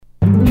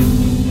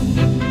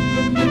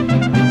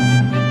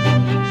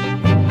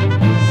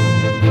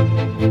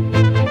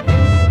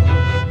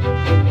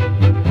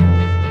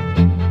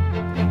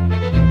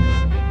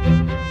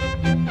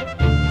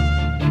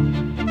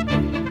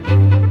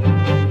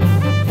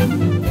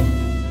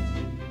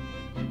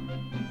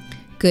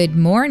Good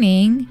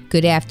morning,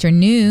 good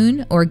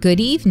afternoon, or good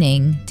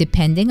evening,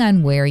 depending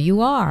on where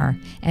you are.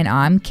 And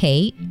I'm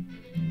Kate,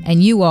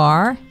 and you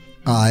are?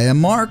 I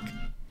am Mark.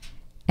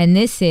 And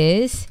this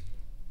is?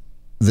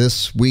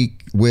 This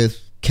Week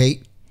with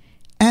Kate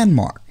and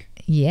Mark.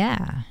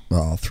 Yeah.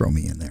 Well, throw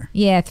me in there.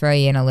 Yeah, throw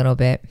you in a little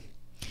bit.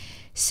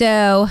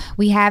 So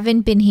we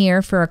haven't been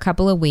here for a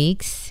couple of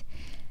weeks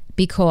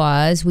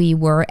because we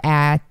were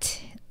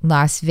at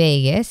Las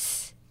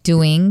Vegas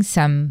doing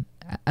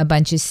a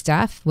bunch of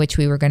stuff, which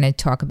we were going to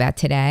talk about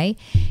today.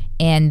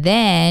 And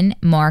then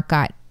Mark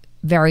got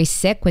very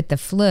sick with the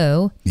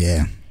flu.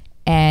 Yeah.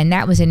 And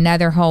that was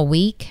another whole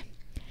week.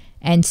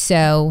 And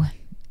so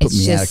Put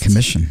me out of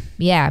commission.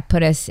 Yeah,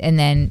 put us, and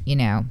then,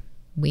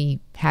 we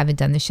haven't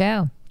done the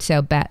show.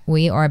 So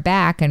we are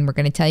back, and we're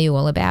going to tell you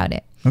all about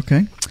it.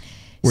 Okay.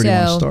 Where do you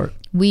want to start?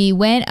 We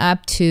went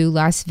up to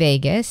Las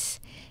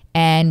Vegas,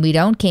 and we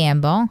don't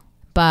gamble,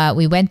 but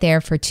we went there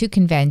for two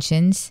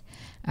conventions.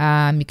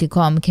 You could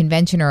call them a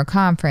convention or a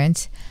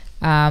conference.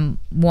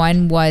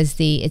 One was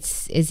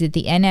is it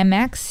the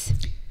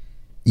NMX?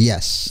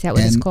 Yes. Is that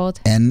what it's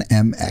called?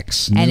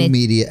 NMX, New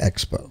Media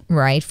Expo.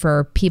 Right,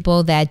 for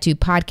people that do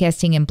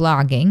podcasting and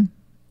blogging,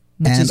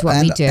 which is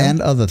what we do. And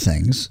other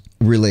things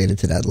related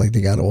to that. Like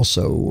they got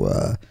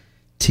also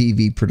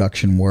TV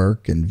production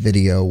work and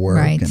video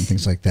work and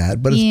things like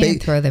that. But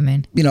it's throw them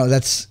in.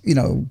 That's,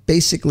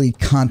 basically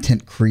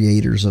content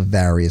creators of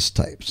various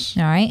types.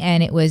 All right.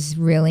 And it was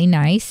really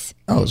nice.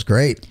 Oh, it was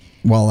great.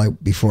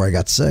 Before I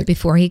got sick.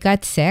 Before he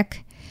got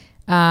sick.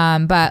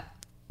 But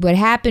what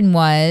happened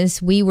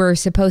was we were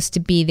supposed to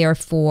be there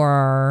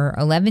for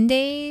 11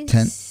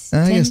 days.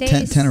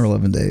 10 or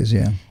 11 days,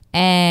 yeah.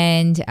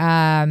 And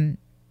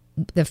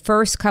the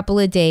first couple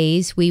of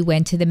days we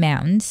went to the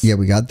mountains. Yeah,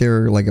 we got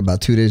there like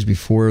about 2 days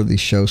before the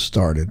show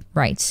started.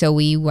 Right. So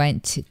we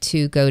went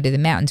to go to the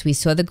mountains. We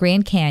saw the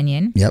Grand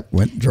Canyon. Yep,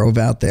 drove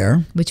out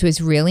there. Which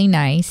was really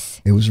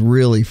nice. It was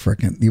really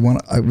freaking.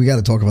 We got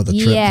to talk about the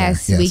trip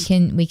yes, there. Yes,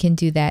 we can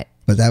do that.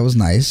 But that was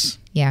nice.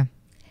 Yeah. Do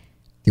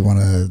you want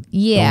to go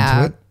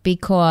into it?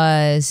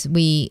 Because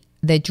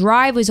the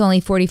drive was only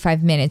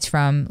 45 minutes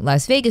from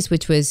Las Vegas,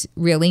 which was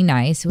really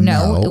nice.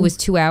 No, it was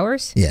 2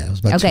 hours. Yeah, it was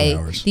about 2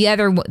 hours.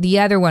 The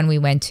other one we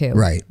went to,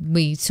 right?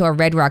 We saw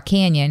Red Rock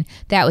Canyon.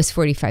 That was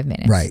 45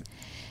 minutes. Right.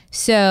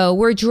 So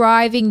we're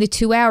driving the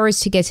 2 hours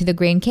to get to the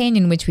Grand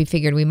Canyon, which we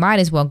figured we might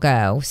as well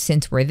go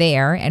since we're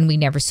there and we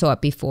never saw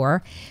it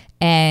before.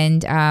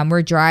 And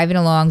we're driving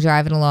along,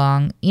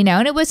 and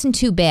it wasn't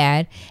too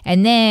bad.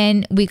 And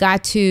then we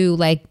got to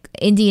like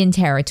Indian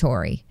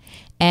Territory.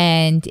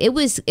 And it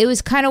was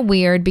kind of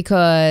weird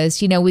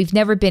because, we've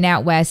never been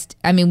out west.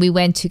 I mean, we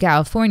went to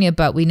California,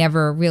 but we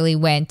never really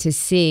went to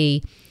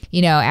see,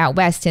 out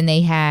west. And they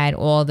had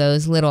all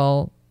those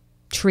little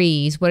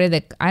trees. What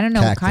are I don't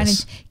know, what kind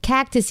of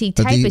cactus-y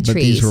type of trees. But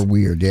these were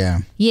weird,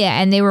 yeah.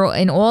 Yeah, and they were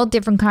in all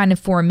different kind of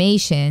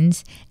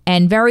formations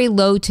and very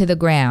low to the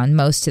ground,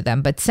 most of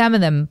them. But some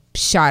of them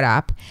shot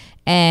up.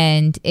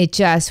 And it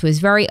just was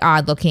very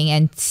odd looking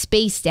and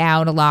spaced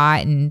out a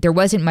lot, and there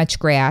wasn't much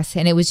grass,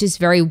 and it was just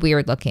very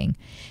weird looking.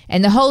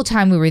 And the whole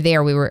time we were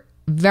there, we were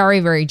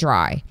very, very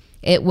dry.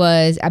 It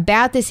was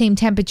about the same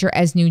temperature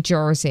as New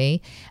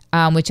Jersey,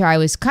 which I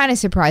was kind of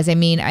surprised. I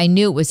mean, I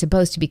knew it was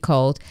supposed to be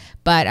cold,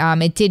 but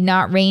it did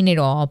not rain at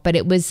all. But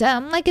it was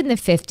like in the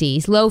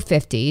 50s, low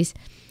 50s.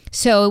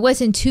 So it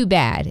wasn't too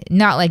bad.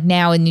 Not like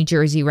now in New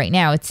Jersey. Right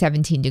now it's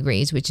 17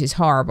 degrees, which is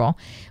horrible.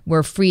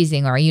 We're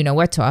freezing or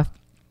what's off.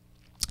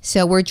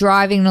 So we're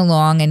driving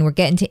along and we're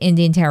getting to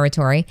Indian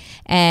Territory.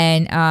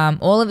 And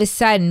all of a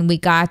sudden we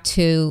got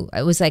to,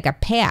 it was like a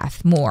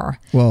path more.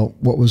 Well,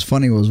 what was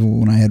funny was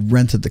when I had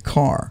rented the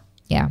car.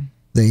 Yeah.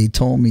 They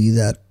told me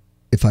that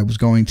if I was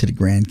going to the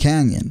Grand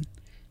Canyon,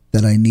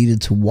 that I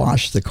needed to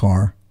wash the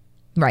car.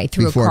 Right,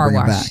 through a car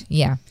wash.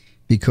 Yeah.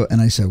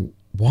 And I said,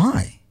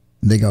 why?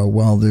 And they go,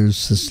 well,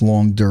 there's this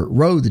long dirt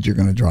road that you're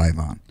going to drive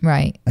on.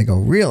 Right. I go,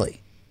 really?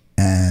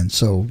 And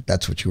so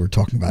that's what you were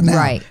talking about now.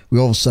 Right. We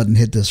all of a sudden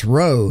hit this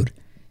road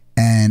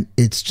and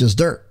it's just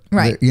dirt.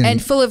 Right.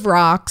 And full of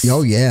rocks.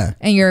 Oh, yeah.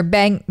 And you're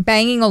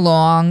banging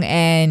along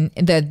and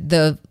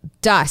the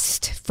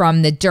dust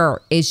from the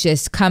dirt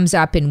comes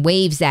up and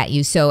waves at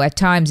you. So at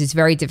times it's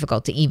very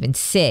difficult to even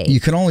see.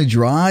 You can only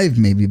drive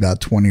maybe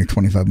about 20 or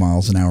 25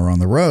 miles an hour on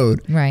the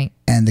road. Right.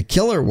 And the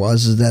killer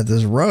was that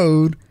this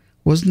road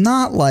was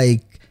not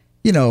like,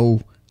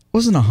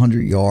 wasn't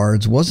 100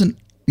 yards, wasn't,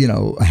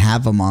 a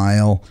half a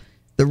mile.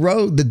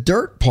 The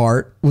dirt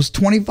part was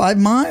 25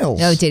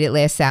 miles. Oh, did it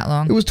last that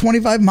long? It was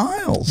 25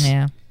 miles.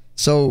 Yeah.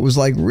 So it was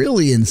like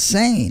really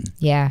insane.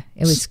 Yeah,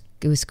 it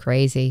was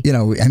crazy.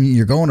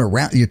 You're going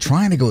around, you're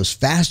trying to go as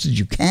fast as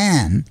you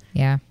can.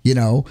 Yeah.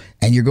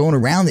 And you're going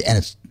around and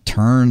it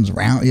turns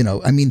around,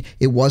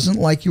 it wasn't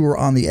like you were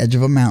on the edge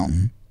of a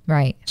mountain.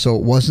 Right. So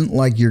it wasn't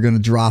like you're going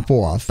to drop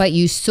off. But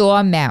you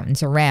saw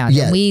mountains around.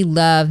 Yeah. And we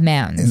love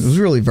mountains. It was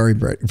really very,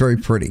 very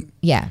pretty.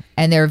 Yeah.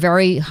 And they're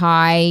very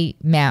high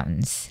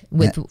mountains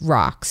with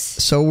rocks.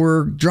 So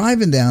we're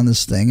driving down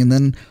this thing, and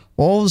then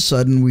all of a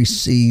sudden we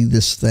see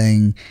this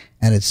thing,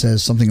 and it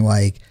says something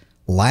like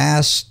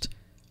last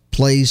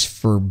place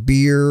for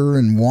beer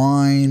and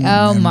wine.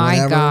 Oh and my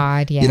whatever,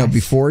 God, yes.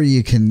 before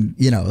you can,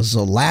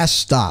 so last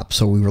stop.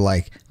 So we were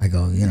like, I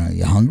go,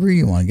 you hungry?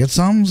 You want to get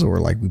some? So we're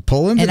like, we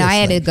pull into And this I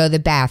had thing. to go to the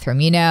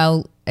bathroom,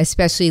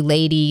 especially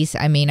ladies.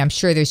 I mean, I'm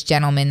sure there's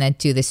gentlemen that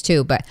do this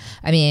too, but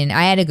I mean,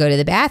 I had to go to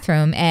the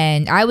bathroom,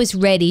 and I was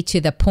ready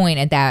to the point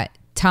at that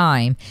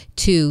time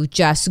to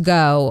just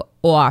go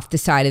off the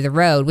side of the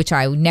road, which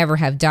I would never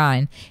have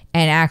done,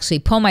 and actually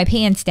pull my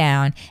pants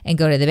down and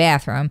go to the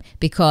bathroom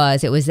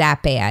because it was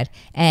that bad.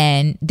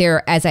 And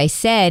there, as I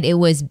said, it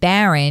was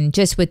barren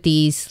just with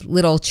these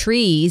little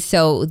trees,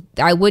 so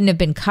I wouldn't have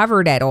been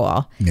covered at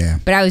all. Yeah.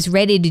 But I was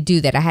ready to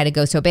do that. I had to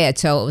go so bad.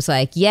 So it was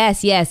like,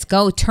 yes,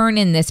 go turn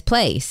in this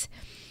place.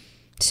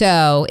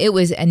 So it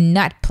was a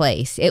nut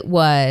place. It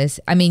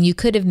was, I mean, you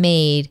could have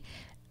made,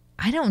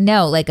 I don't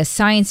know, like a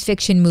science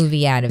fiction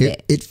movie out of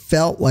it. It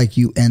felt like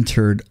you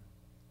entered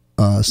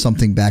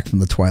something back from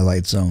the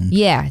Twilight Zone.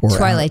 Yeah,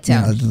 Twilight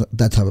Zone.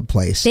 That type of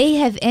place. They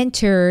have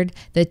entered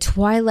the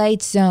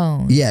Twilight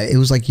Zone. Yeah, it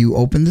was like you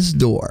opened this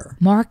door.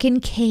 Mark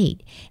and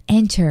Kate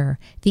enter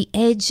the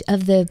edge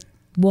of the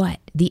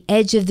the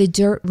edge of the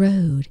dirt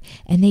road,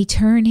 and they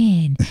turn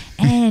in,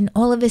 and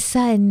all of a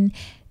sudden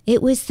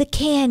it was the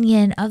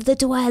canyon of the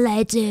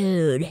Twilight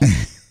Zone.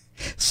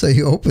 So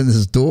you open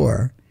this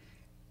door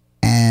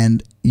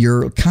and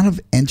you're kind of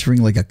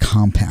entering like a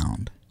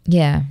compound,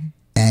 Yeah.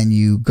 and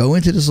you go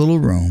into this little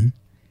room,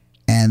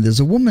 and there's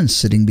a woman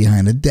sitting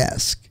behind a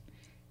desk,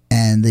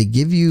 and they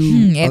give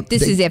you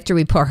This is after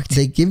we parked.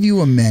 they give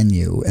you a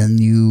menu, and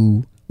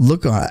you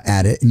look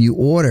at it and you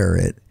order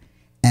it,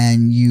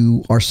 and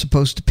you are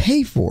supposed to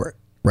pay for it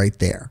right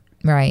there.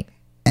 Right.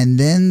 And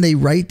then they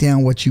write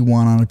down what you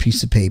want on a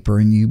piece of paper,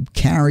 and you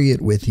carry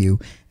it with you,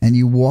 and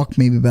you walk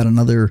maybe about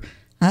another,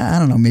 I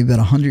don't know, maybe about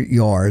 100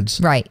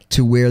 yards Right.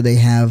 to where they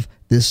have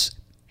this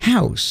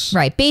house.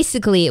 Right.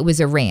 Basically, it was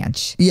a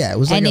ranch. Yeah, it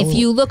was like And a if little-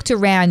 you looked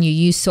around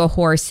you saw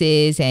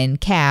horses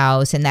and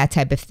cows and that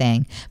type of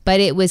thing.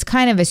 But it was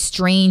kind of a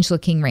strange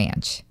looking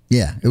ranch.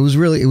 Yeah, it was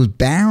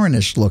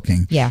barrenish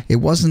looking. Yeah. It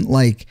wasn't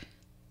like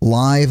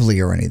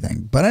lively or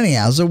anything. But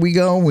anyhow, so we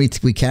go, we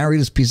carry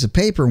this piece of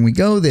paper, and we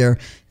go there,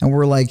 and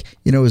we're like,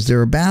 is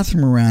there a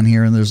bathroom around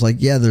here? And there's like,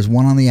 yeah, there's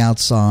one on the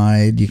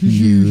outside you can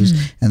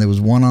use, and there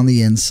was one on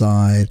the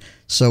inside.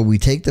 So we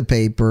take the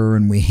paper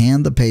and we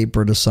hand the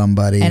paper to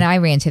somebody. And I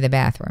ran to the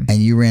bathroom. And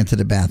you ran to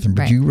the bathroom.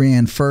 But Right. you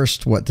ran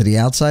first, to the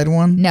outside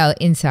one? No,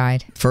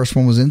 inside. First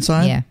one was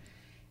inside? Yeah.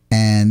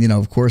 And,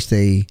 of course,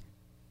 they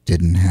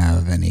didn't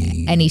have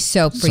any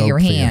soap for your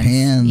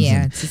hands.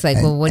 Yeah. It's just like,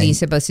 well, what are you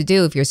supposed to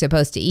do if you're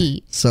supposed to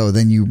eat? So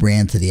then you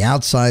ran to the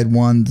outside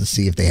one to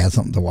see if they had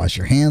something to wash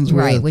your hands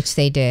with. Right, which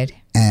they did.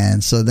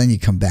 And so then you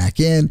come back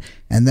in,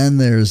 and then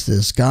there's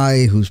this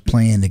guy who's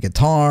playing the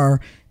guitar,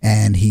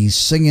 and he's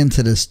singing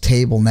to this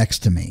table next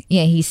to me.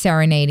 Yeah, he's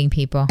serenading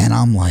people. And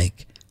I'm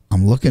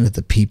looking at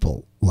the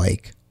people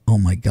like, oh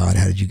my God,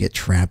 how did you get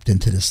trapped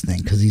into this thing?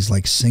 Because he's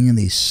like singing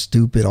these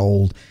stupid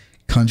old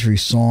country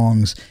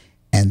songs,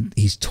 and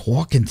he's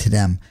talking to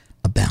them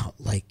about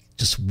like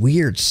just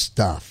weird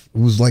stuff.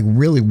 It was like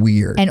really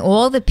weird. And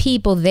all the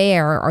people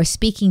there are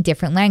speaking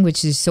different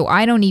languages, so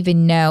I don't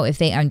even know if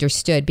they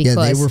understood because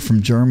they were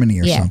from Germany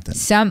or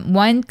something.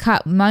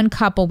 One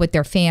couple with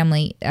their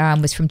family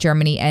was from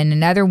Germany, and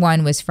another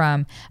one was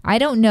from, I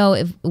don't know,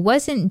 if it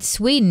wasn't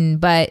Sweden,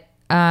 but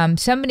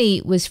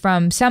somebody was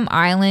from some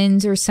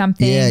islands or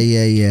something. Yeah.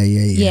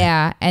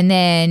 Yeah, and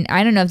then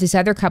I don't know if this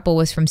other couple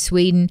was from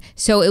Sweden.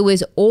 So it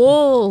was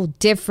all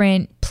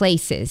different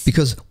places.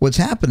 Because what's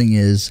happening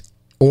is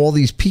all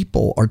these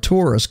people are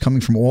tourists coming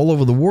from all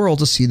over the world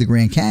to see the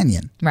Grand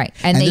Canyon. Right.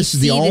 And this is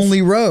the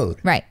only road.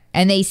 Right.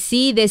 And they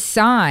see this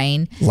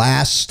sign.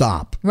 Last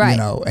stop. Right.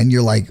 And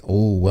you're like,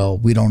 oh, well,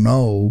 we don't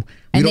know.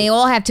 And they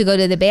all have to go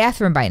to the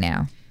bathroom by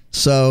now.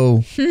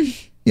 So...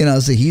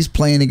 so he's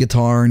playing the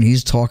guitar and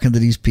he's talking to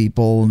these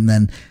people, and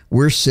then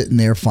we're sitting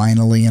there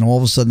finally, and all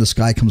of a sudden this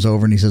guy comes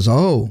over and he says,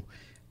 oh,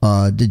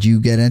 did you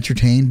get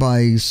entertained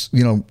by,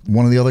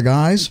 one of the other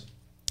guys?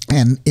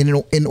 And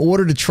in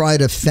order to try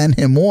to fend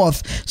him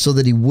off so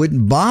that he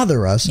wouldn't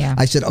bother us,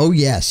 I said, oh,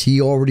 yes,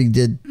 he already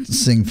did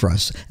sing for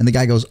us. And the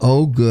guy goes,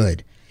 oh,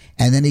 good.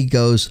 And then he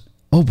goes,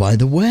 oh, by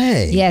the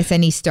way. Yes,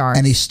 and he starts.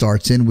 And he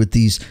starts in with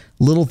these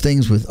little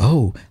things with,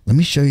 oh, let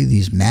me show you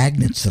these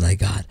magnets that I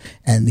got.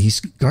 And he's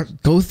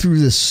go through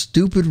this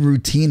stupid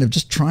routine of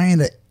just trying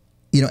to,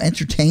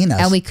 entertain us.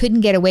 And we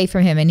couldn't get away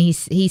from him. And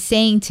he's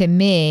saying to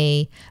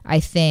me, I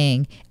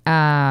think,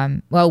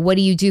 well, what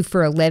do you do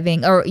for a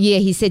living? Or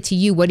he said to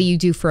you, what do you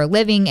do for a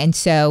living? And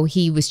so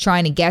he was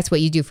trying to guess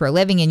what you do for a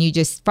living. And you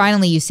just,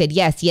 finally you said,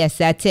 yes,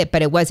 that's it.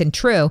 But it wasn't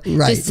true.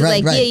 Right, just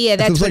right. Yeah,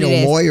 that's it was what like it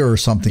is. a lawyer or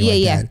something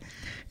like that.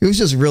 It was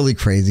just really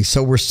crazy.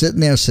 So we're sitting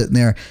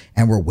there,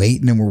 and we're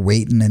waiting,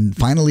 and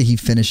finally he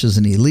finishes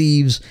and he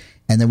leaves.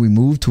 And then we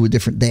move to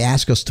they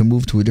ask us to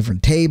move to a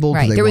different table.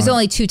 Right. There was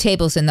only 2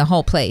 tables in the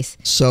whole place.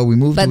 So we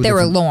moved but they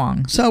were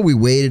long. So we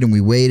waited,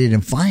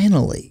 and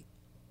finally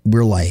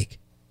we're like,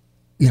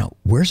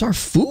 where's our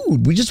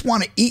food? We just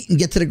want to eat and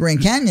get to the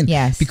Grand Canyon.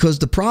 Yes. Because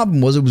the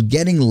problem was it was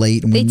getting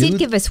late. And They did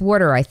give us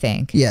water, I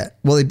think. Yeah.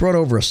 Well, they brought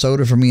over a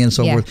soda for me and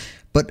so forth.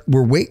 But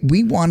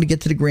we wanted to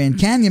get to the Grand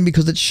Canyon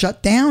because it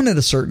shut down at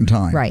a certain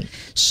time. Right.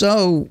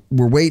 So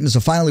we're waiting. So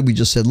finally we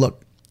just said,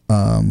 look,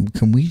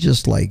 can we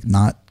just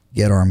not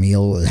get our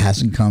meal? It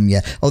hasn't come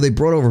yet. Oh, they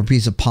brought over a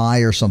piece of pie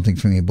or something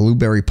for me, a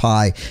blueberry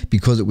pie,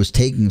 because it was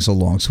taking so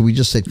long. So we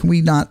just said, can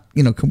we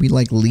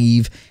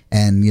leave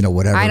and,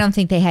 whatever. I don't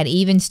think they had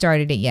even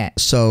started it yet.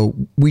 So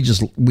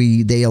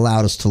they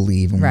allowed us to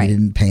leave and Right. we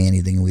didn't pay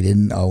anything and we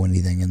didn't owe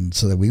anything. And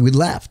so that we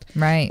left.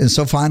 Right. And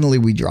so finally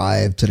we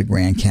drive to the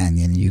Grand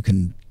Canyon. You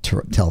can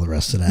tell the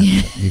rest of that.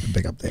 You can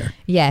pick up there.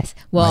 Yes.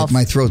 Well,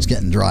 My throat's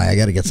getting dry. I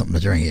got to get something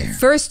to drink here.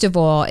 first of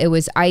all, it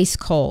was ice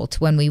cold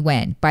when we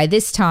went. By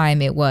this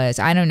time, it was,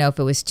 I don't know if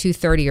it was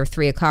 2:30 or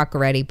 3 o'clock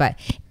already, but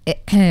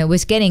it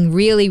was getting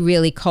really,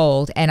 really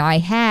cold. And I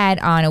had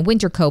on a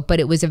winter coat, but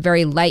it was a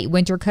very light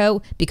winter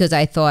coat because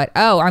I thought,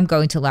 oh, I'm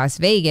going to Las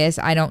Vegas.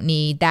 I don't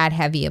need that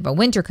heavy of a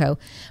winter coat.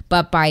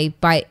 But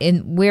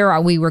where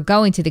we were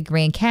going to the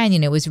Grand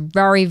Canyon, it was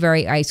very,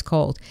 very ice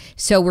cold.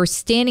 So we're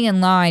standing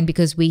in line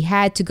because we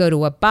had to go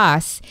to a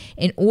bus.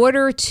 In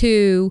order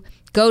to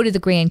go to the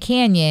Grand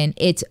Canyon,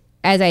 it's,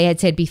 as I had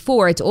said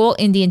before, it's all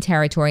Indian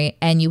territory,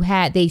 and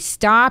they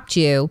stopped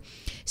you.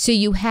 So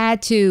you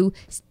had to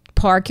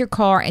park your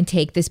car and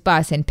take this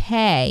bus and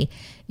pay.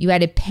 You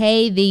had to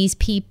pay these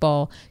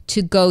people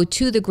to go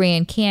to the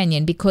Grand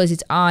Canyon because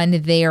it's on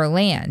their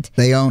land.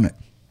 They own it.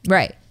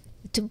 Right.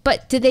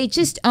 But do they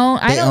just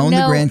own? They own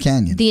the Grand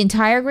Canyon. The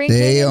entire Grand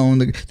Canyon? They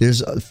own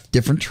there's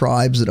different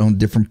tribes that own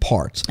different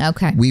parts.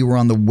 Okay. We were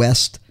on the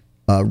west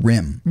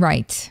rim.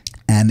 Right.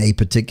 And a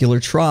particular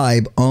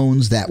tribe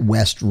owns that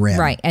west rim.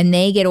 Right. And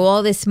they get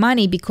all this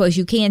money because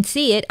you can't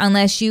see it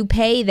unless you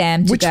pay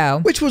them to go.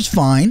 Which was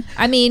fine.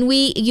 I mean,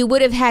 you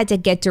would have had to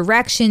get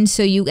directions,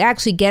 so you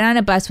actually get on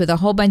a bus with a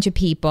whole bunch of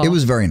people. It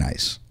was very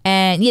nice.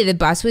 And the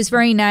bus was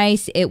very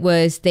nice.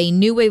 They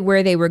knew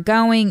where they were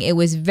going. It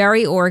was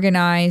very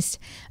organized.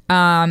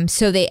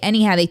 So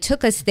they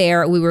took us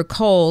there. We were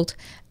cold,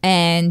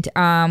 and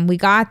we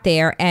got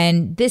there.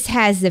 And this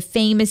has the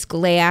famous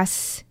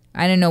glass.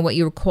 I don't know what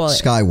you would call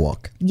it.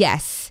 Skywalk.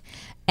 Yes.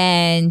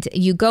 And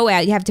you go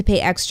out. You have to pay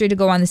extra to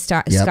go on the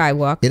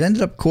skywalk. It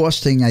ended up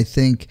costing, I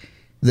think,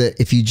 that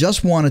if you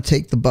just want to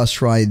take the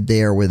bus ride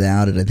there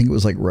without it, I think it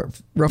was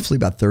roughly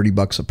about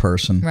 $30 a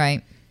person.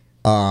 Right.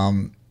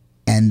 And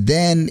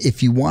then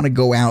if you want to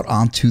go out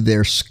onto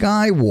their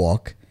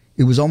skywalk,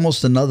 it was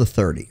almost another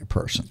 $30 a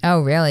person.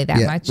 Oh, really? That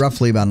much?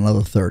 Roughly about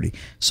another $30.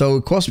 So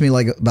it cost me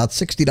about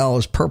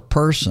 $60 per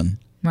person.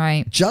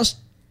 Right. Just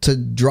to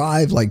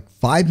drive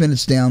 5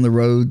 minutes down the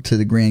road to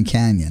the Grand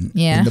Canyon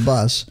in the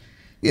bus,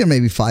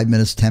 maybe 5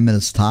 minutes, 10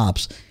 minutes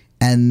tops.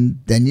 And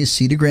then you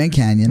see the Grand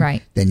Canyon.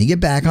 Right. Then you get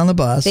back on the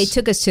bus. They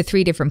took us to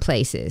 3 different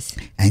places.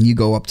 And you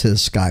go up to the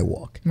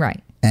skywalk.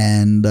 Right.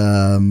 And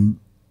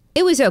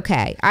it was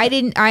okay. I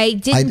didn't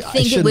think it was.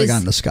 I shouldn't have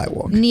gotten the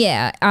skywalk.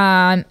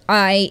 Yeah.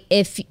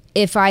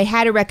 If I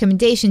had a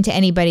recommendation to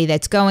anybody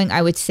that's going,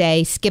 I would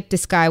say skip the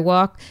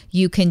skywalk.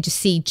 You can just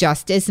see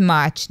just as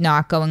much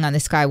not going on the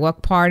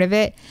skywalk part of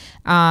it.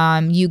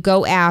 You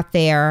go out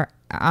there,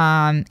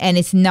 and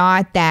it's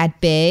not that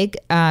big.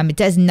 It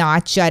does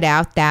not jut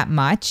out that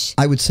much.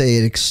 I would say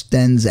it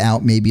extends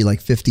out maybe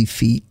 50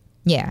 feet.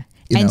 Yeah.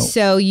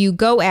 So you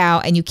go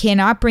out, and you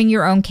cannot bring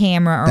your own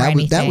camera or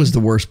anything. That was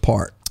the worst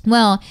part.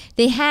 Well,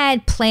 they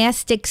had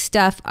plastic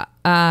stuff,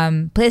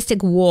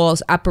 plastic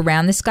walls up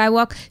around the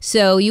skywalk,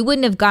 so you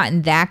wouldn't have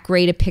gotten that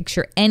great a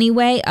picture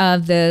anyway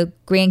of the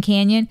Grand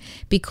Canyon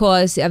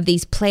because of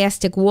these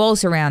plastic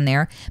walls around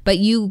there. But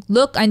you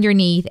look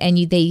underneath, and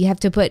they have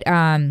to put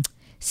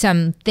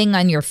some thing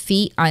on your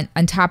feet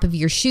on top of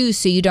your shoes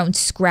so you don't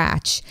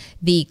scratch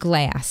the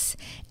glass.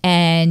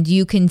 And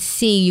you can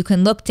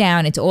look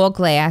down, it's all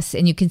glass,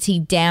 and you can see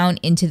down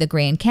into the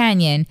Grand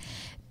Canyon.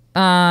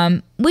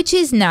 Which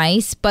is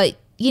nice, but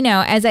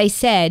as I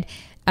said,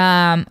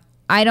 I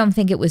don't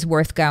think it was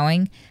worth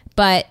going.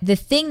 But the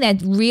thing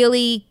that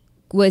really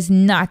was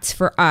nuts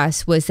for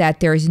us was that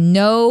there's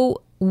no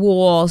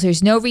walls,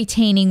 there's no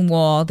retaining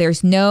wall,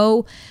 there's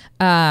no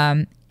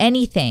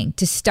anything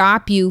to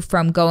stop you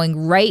from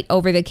going right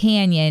over the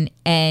canyon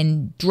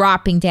and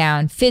dropping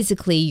down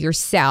physically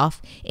yourself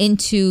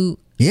into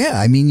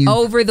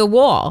over the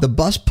wall. The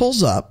bus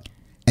pulls up,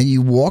 and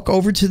you walk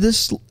over to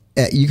this.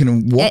 You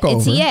can walk over.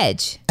 It's the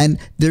edge. And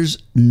there's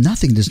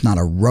nothing. There's not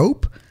a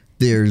rope.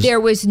 There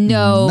was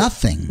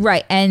nothing.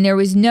 Right. And there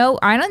was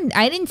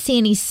I didn't see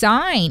any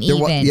sign there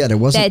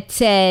wasn't, that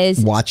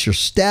says watch your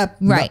step.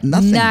 Right.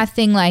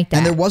 Nothing like that.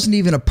 And there wasn't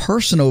even a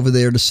person over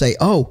there to say,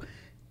 oh,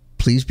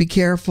 please be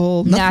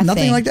careful.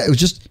 Nothing like that. It was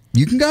just,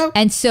 you can go.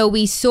 And so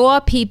we saw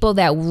people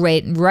that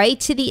went right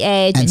to the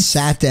edge. And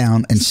sat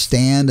down and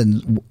stand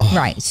and...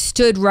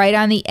 stood right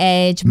on the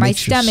edge. My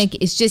stomach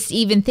is just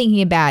even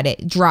thinking about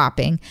it,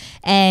 dropping.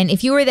 And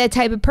if you were that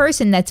type of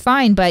person, that's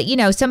fine. But,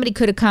 somebody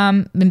could have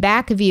come in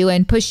back of you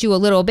and pushed you a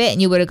little bit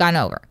and you would have gone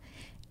over.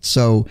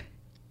 So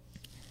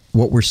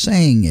what we're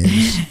saying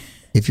is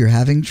if you're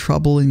having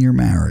trouble in your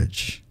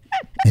marriage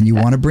and you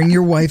want to bring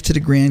your wife to the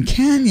Grand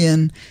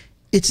Canyon,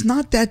 it's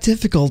not that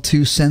difficult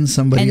to send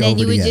somebody over the edge. And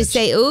then you would just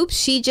say, oops,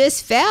 she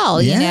just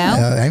fell, you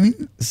know? I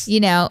mean,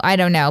 I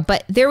don't know.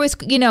 But there was,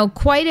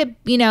 quite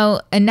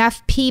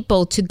enough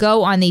people to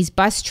go on these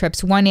bus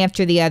trips, one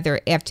after the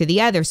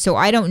other. So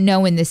I don't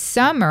know in the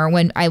summer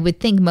when I would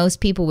think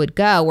most people would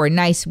go, or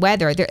nice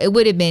weather, it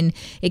would have been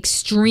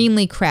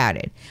extremely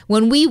crowded.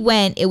 When we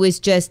went, it was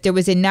just, there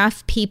was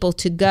enough people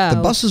to go.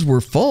 The buses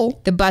were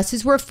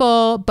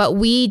full. But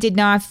we did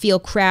not feel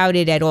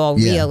crowded at all,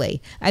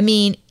 really. I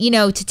mean,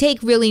 to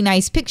take really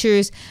nice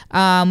pictures,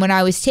 when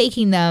I was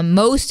taking them,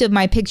 most of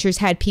my pictures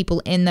had people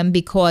in them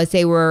because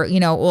they were,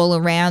 all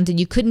around, and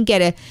you couldn't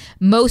get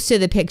most of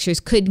the pictures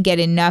couldn't get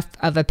enough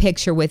of a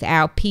picture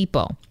without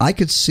people. I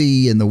could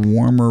see in the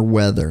warmer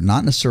weather,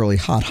 not necessarily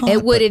hot.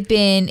 It would have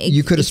been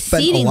you could have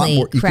spent a lot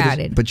more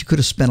crowded. But you could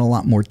have spent a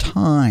lot more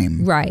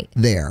time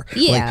there.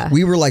 Yeah. Like,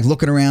 we were like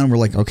looking around, we're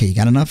like, okay, you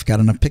got enough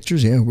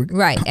pictures? Yeah.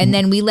 Right. And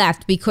then we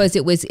left because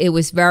it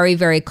was very,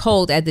 very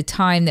cold at the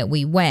time that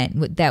we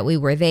went, that we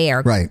were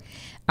there. Right.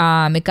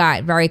 It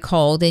got very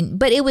cold,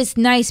 but it was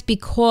nice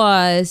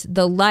because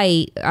the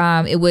light,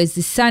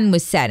 the sun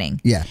was setting.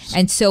 Yes.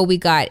 And so we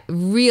got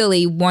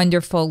really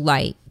wonderful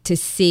light to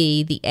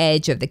see the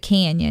edge of the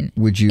canyon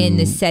in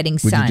the setting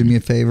sun. Would you do me a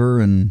favor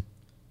and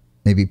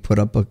maybe put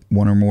up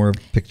one or more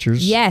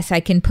pictures? Yes, I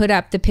can put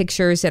up the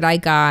pictures that I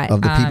got.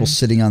 Of the people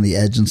sitting on the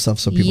edge and stuff,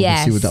 so people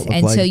can see what that looks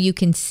like. And so you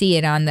can see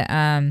it on the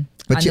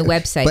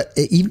website. But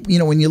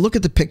when you look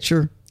at the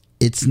picture,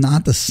 it's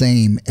not the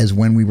same as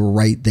when we were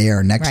right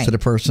there next to the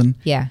person.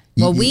 Yeah.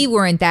 Well, we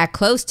weren't that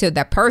close to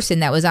the person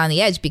that was on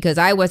the edge because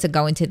I wasn't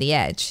going to the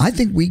edge. I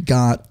think we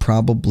got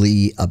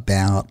probably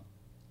about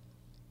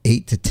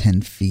 8 to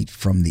 10 feet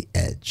from the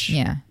edge.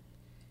 Yeah.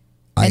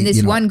 And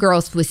this one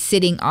girl was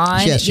sitting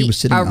on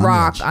a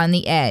rock on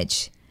the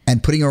edge.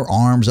 And putting her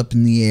arms up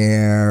in the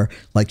air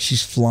like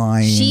she's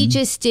flying. She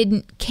just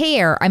didn't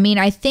care. I mean,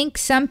 I think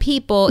some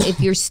people, if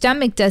your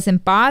stomach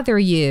doesn't bother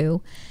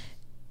you,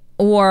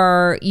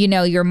 or,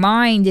 your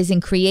mind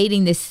isn't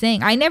creating this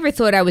thing. I never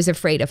thought I was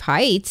afraid of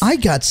heights. I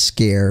got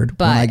scared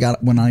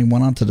when I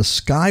went onto the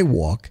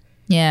skywalk.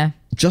 Yeah.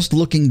 Just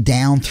looking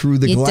down through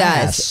the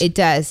glass. It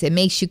does. It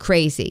makes you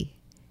crazy,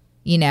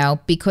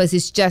 because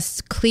it's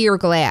just clear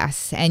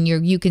glass and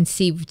you can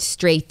see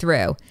straight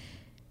through.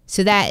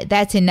 So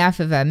that's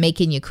enough of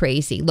making you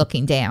crazy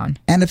looking down.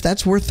 And if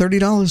that's worth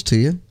 $30 to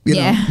you, you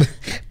know.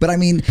 But I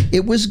mean,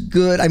 it was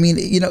good. I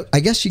mean, I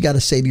guess you got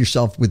to say to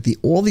yourself, with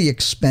all the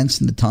expense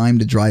and the time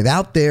to drive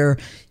out there,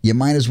 you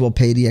might as well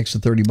pay the extra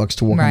 $30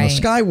 to walk on the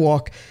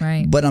skywalk.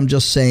 Right. But I'm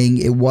just saying,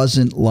 it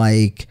wasn't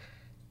like.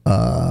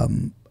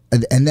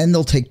 And then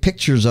they'll take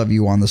pictures of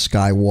you on the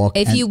skywalk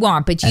if you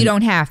want, but you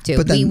don't have to.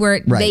 But then,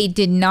 they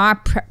did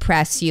not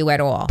press you at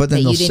all. But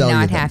then you did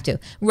not have to.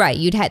 Right,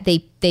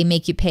 they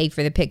make you pay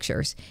for the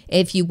pictures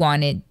if you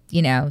wanted,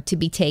 to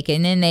be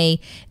taken, and they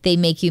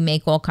make you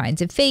make all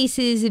kinds of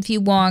faces if you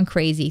want,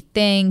 crazy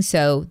things.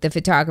 So the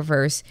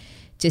photographers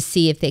to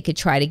see if they could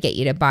try to get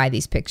you to buy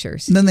these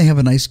pictures. And then they have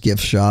a nice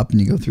gift shop, and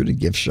you go through the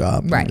gift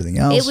shop and everything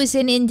else. It was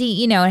an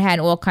it had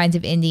all kinds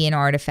of Indian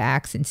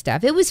artifacts and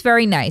stuff. It was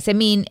very nice. I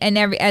mean, and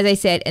as I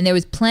said, and there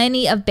was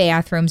plenty of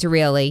bathrooms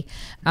really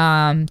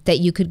that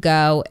you could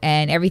go,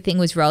 and everything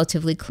was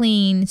relatively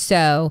clean.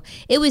 So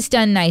it was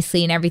done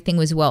nicely, and everything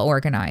was well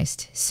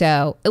organized.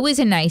 So it was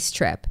a nice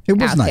trip. It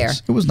was nice. There.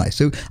 It was nice.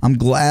 So I'm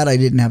glad I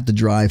didn't have to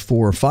drive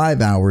 4 or 5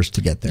 hours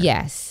to get there.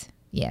 Yes.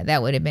 Yeah,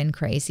 that would have been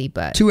crazy,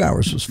 but 2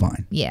 hours was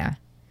fine. Yeah.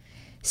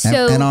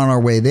 So and on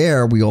our way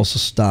there, we also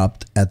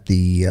stopped at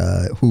the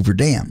Hoover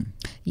Dam.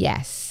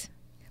 Yes,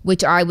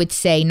 which I would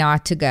say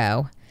not to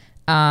go.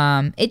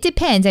 It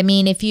depends. I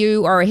mean, if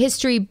you are a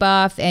history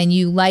buff and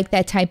you like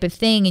that type of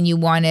thing and you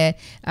want to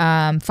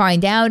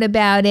find out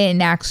about it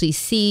and actually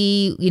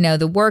see,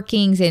 the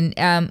workings and,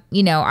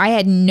 I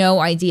had no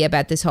idea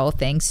about this whole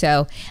thing.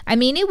 So, I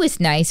mean, it was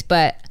nice,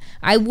 but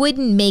I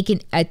wouldn't make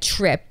a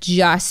trip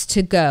just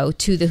to go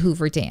to the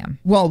Hoover Dam.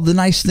 Well, the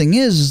nice thing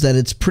is that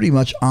it's pretty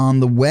much on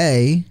the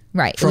way.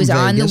 Right. It was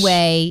Vegas. On the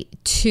way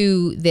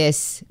to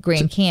this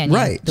Grand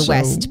Canyon, the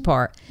west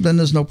part. Then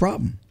there's no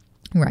problem.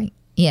 Right.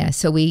 Yeah.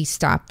 So we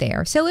stopped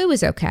there. So it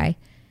was okay.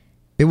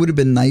 It would have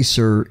been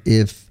nicer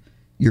if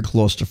your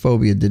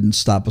claustrophobia didn't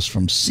stop us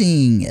from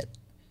seeing it,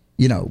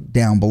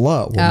 down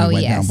below. When we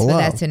went down below. So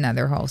that's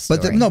another whole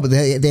story. But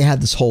they had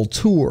this whole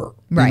tour.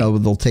 Right.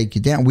 They'll take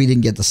you down. We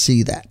didn't get to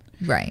see that.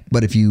 Right.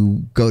 But if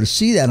you go to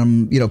see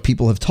that,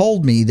 people have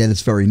told me that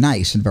it's very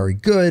nice and very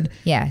good.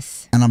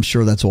 Yes. And I'm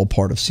sure that's all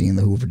part of seeing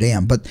the Hoover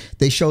Dam. But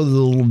they show the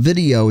little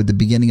video at the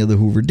beginning of the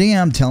Hoover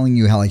Dam telling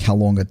you how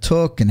long it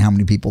took and how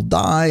many people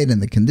died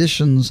and the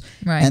conditions.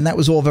 Right. And that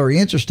was all very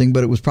interesting,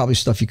 but it was probably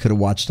stuff you could have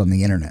watched on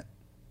the internet.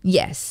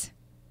 Yes.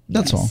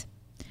 That's all.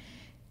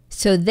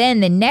 So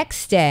then the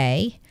next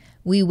day,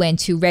 we went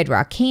to Red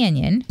Rock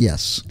Canyon.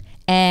 Yes.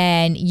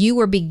 And you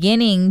were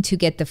beginning to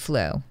get the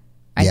flu.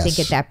 I think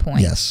at that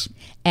point. Yes.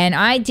 And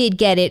I did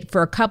get it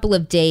for a couple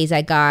of days.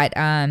 I got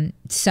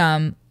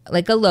some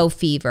like a low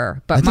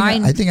fever, but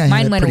I think I mine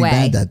had it went pretty away.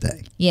 bad that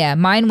day. Yeah,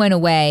 mine went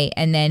away,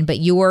 and then but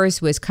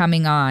yours was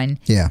coming on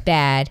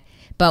bad.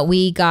 But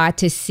we got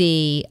to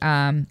see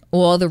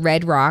all the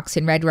red rocks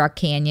in Red Rock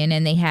Canyon,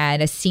 and they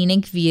had a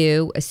scenic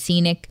view, a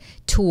scenic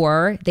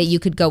tour that you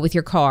could go with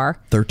your car.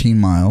 13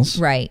 miles.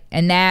 Right.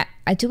 And that,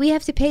 do we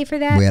have to pay for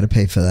that? We had to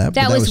pay for that.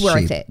 That was worth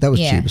cheap. it. That was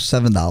Yeah. cheap. It was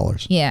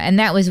 $7. Yeah, and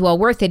that was well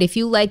worth it if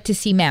you like to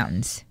see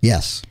mountains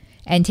Yes.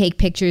 and take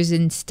pictures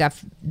and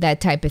stuff,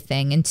 that type of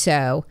thing. And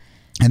so,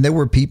 And there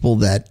were people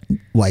that,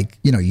 like,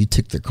 you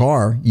took the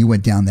car, you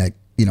went down that,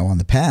 on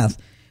the path,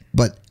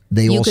 but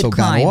they You also could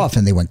got climb. off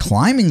and they went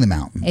climbing the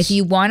mountains. if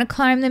you want to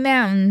climb the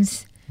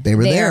mountains, They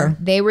were there.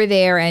 They were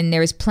there, and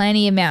there's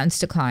plenty of mountains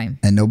to climb.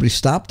 And nobody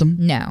stopped them.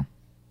 No.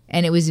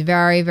 And it was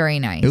very, very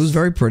nice. It was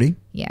very pretty.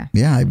 Yeah.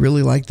 Yeah, I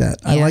really like that.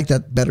 I Yeah. like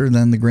that better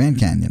than the Grand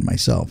Canyon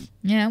myself.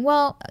 Yeah.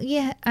 Well,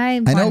 yeah. I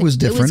know it was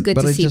different. It was good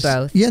but to I see just,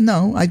 both. Yeah,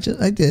 no, I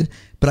did.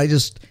 But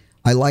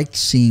I liked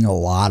seeing a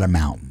lot of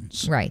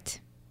mountains. Right.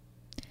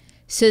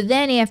 So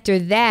then after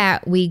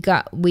that, we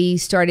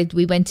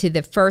went to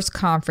the first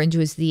conference,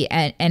 was the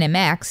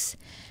NMX,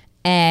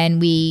 and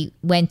we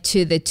went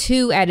to the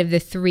 2 out of the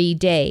 3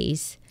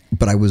 days.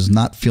 But I was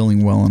not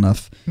feeling well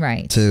enough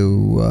Right.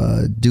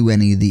 to do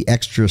any of the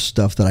extra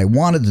stuff that I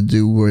wanted to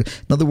do. In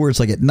other words,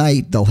 like at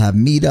night, they'll have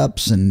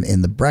meetups, and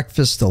in the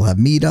breakfast, they'll have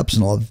meetups,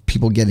 and all of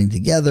people getting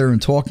together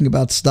and talking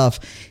about stuff.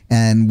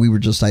 And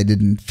I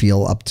didn't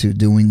feel up to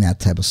doing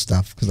that type of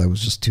stuff because I was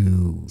just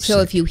too So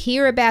sick. if you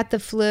hear about the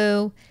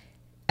flu,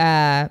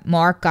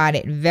 Mark got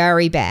it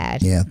very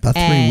bad. Yeah, about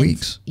 3 And,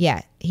 weeks.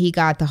 Yeah, he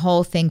got the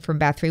whole thing for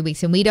about 3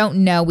 weeks. And we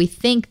don't know. We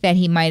think that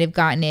he might have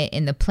gotten it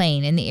in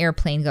the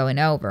airplane going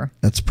over.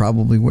 That's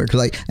probably where,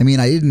 because I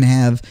didn't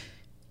have,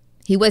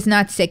 He was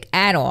not sick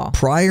at all.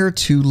 prior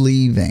to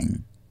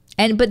leaving,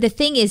 But the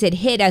thing is, it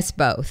hit us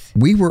both.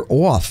 we were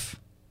off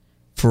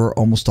for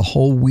almost a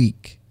whole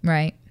week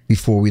Right,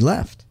 before we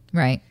left.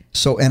 right,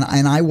 So, and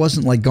I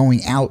wasn't like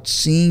going out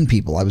seeing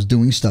people. I was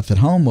doing stuff at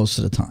home most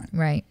of the time.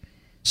 right.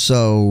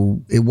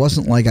 So it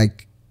wasn't like I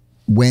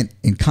went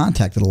and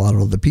contacted a lot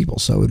of other people.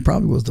 So it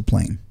probably was the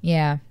plane.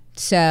 Yeah.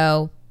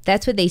 So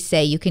that's what they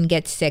say. You can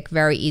get sick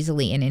very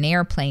easily in an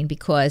airplane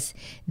because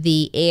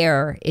the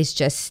air is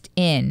just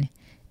in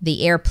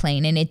the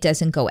airplane and it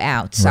doesn't go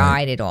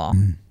outside at all.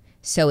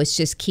 So it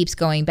just keeps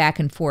going back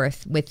and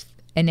forth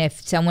and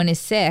if someone is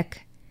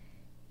sick,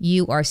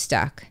 you are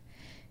stuck.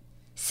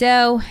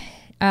 So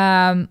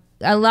a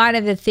lot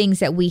of the things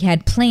that we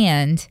had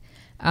planned,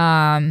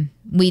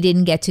 we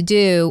didn't get to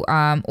do,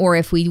 or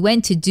if we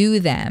went to do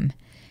them,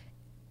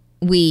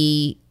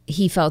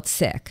 he felt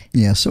sick.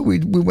 Yeah. So we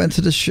went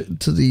to the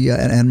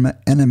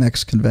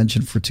NMX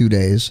convention for 2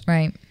 days.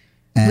 Right.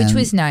 And, Which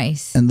was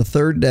nice. And the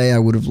third day, I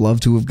would have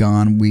loved to have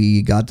gone.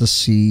 We got to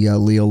see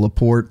Leo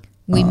Laporte.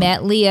 We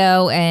met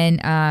Leo,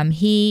 and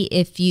he,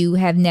 if you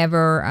have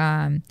never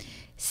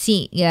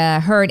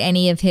heard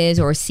any of his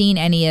or seen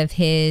any of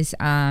his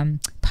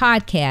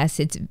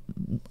podcasts,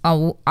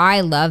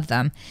 I love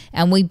them,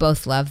 and we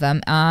both love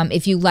them.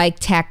 If you like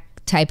tech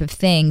type of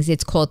things,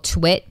 it's called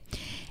Twit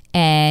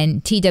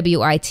and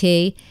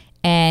TWIT.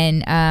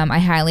 And I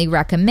highly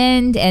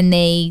recommend. And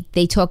they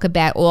talk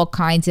about all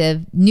kinds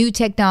of new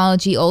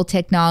technology, old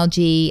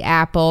technology,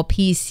 Apple,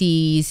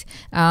 PCs,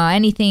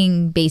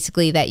 anything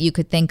basically that you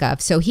could think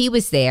of. So he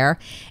was there,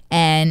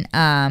 and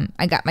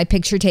I got my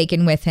picture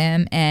taken with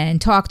him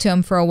and talked to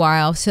him for a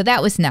while. So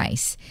that was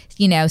nice.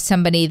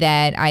 Somebody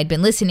that I'd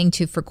been listening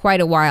to for quite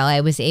a while,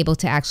 I was able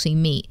to actually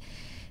meet.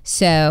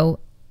 So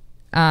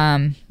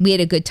we had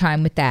a good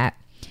time with that.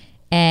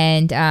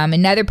 And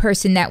another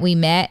person that we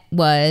met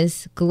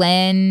was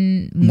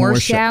Glenn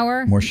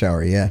Morshower.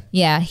 Morshower, yeah.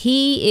 Yeah,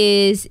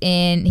 he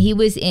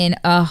was in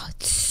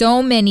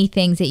so many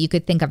things that you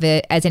could think of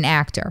as an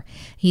actor.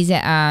 He's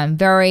a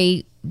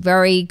very,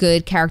 very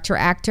good character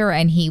actor,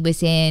 and he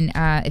was in,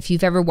 if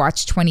you've ever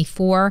watched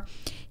 24,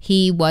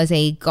 he was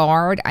a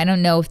guard. I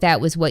don't know if that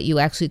was what you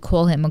actually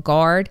call him, a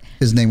guard.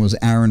 His name was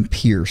Aaron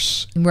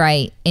Pierce.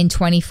 Right, in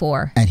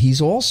 24. And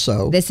he's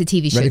also... This is a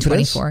TV show, Ready for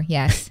 24,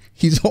 yes.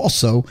 He's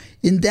also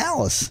in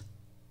Dallas.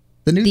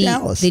 The new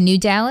Dallas. The new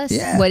Dallas?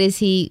 Yeah. What is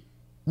he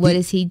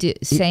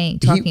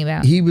talking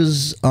about? He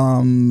was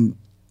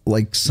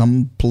like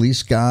some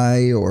police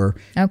guy or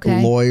Okay.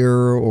 a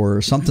lawyer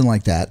or something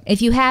like that.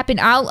 If you happen,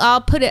 I'll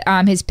put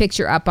his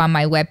picture up on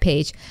my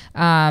webpage.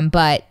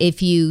 But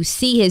if you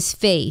see his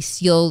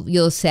face,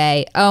 you'll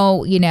say,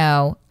 "Oh,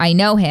 I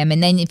know him."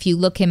 And then if you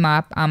look him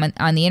up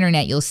on the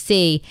internet, you'll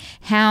see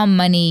how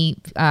many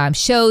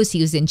shows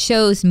he was in,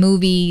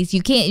 movies.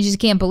 You just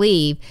can't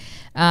believe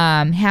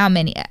how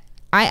many.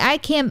 I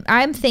can't.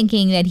 I'm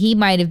thinking that he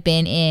might have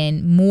been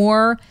in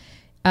more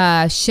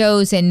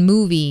shows and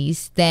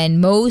movies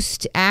than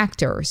most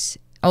actors.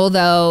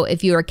 Although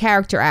if you're a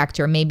character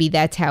actor, maybe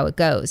that's how it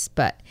goes.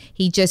 But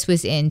he just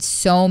was in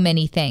so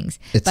many things.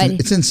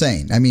 It's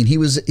insane. I mean, he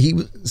was.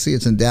 See,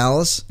 it's in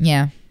Dallas.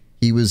 Yeah.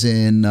 He was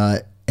in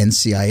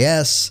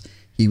NCIS.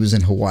 He was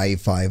in Hawaii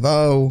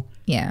Five-0.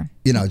 Yeah.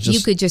 Just you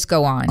could just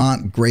go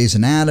on. Grey's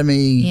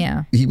Anatomy.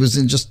 Yeah. He was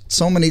in just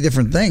so many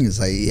different things.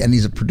 And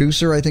he's a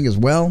producer, I think, as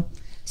well.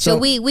 So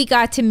we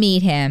got to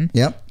meet him.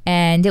 Yep.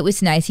 And it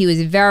was nice. He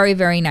was very,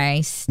 very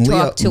nice.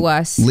 Talked to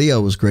us.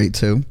 Leo was great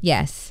too.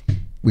 Yes.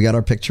 We got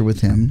our picture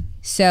with him.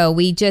 So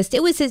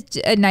it was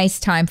a nice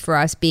time for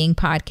us being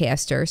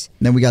podcasters.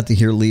 Then we got to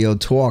hear Leo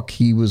talk.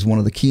 He was one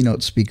of the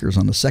keynote speakers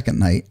on the second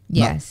night.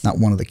 Yes. Not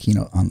one of the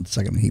keynote on the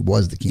second night. He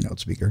was the keynote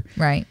speaker.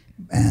 Right.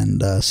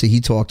 And so he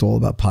talked all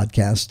about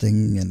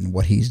podcasting and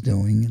what he's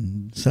doing.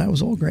 And so that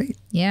was all great.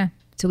 Yeah.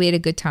 So we had a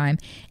good time.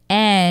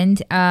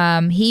 And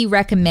he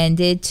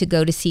recommended to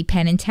go to see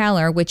Penn and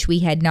Teller, which we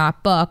had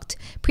not booked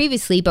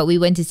previously, but we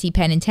went to see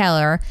Penn and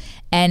Teller,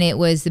 and it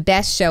was the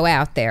best show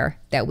out there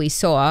that we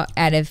saw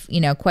out of,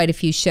 quite a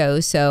few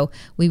shows. So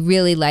we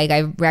really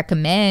I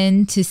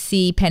recommend to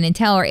see Penn and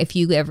Teller if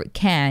you ever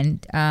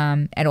can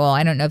at all.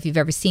 I don't know if you've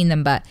ever seen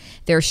them, but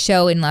their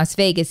show in Las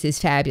Vegas is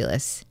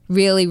fabulous.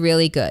 Really,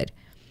 really good.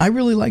 I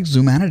really like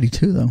Zoomanity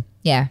too, though.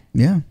 Yeah.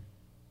 Yeah.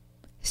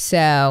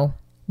 So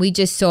we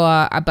just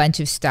saw a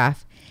bunch of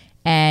stuff.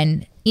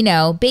 And,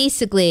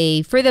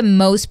 basically, for the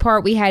most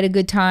part, we had a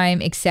good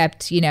time,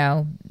 except,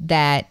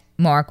 that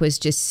Mark was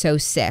just so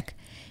sick.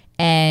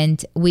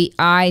 And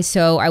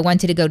I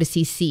wanted to go to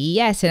see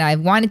CES, and I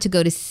wanted to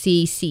go to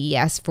see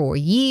CES for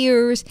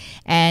years.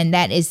 And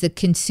that is the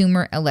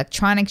Consumer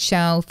Electronics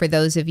Show, for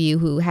those of you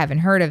who haven't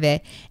heard of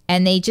it.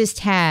 And they just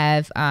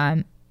have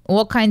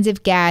all kinds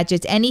of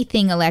gadgets,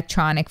 anything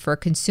electronic for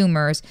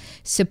consumers,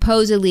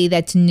 supposedly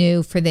that's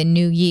new for the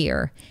new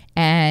year.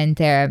 And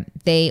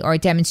they are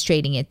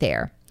demonstrating it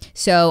there.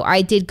 So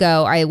I did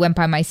go. I went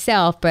by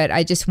myself, but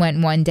I just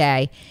went one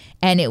day,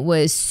 and it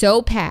was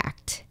so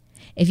packed.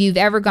 If you've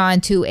ever gone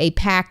to a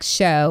packed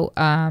show,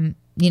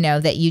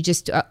 that you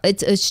just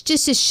it's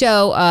just a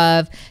show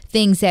of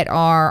things that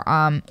are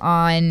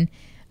on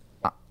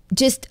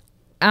just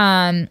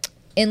in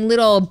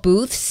little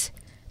booths,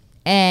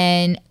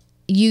 and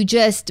you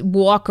just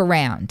walk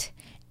around.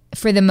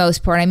 For the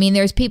most part. I mean,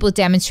 there's people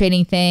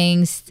demonstrating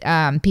things,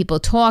 people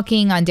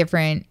talking on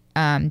different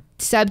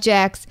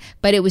subjects,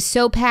 but it was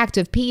so packed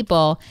of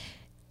people.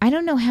 I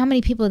don't know how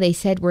many people they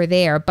said were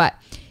there, but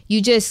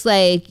you just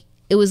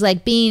it was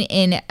like being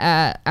in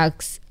a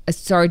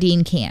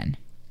sardine can.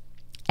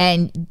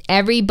 And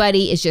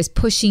everybody is just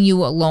pushing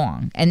you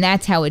along. And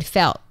that's how it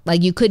felt.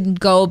 Like you couldn't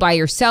go by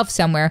yourself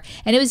somewhere.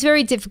 And it was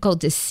very difficult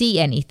to see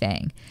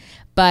anything.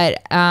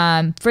 But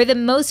for the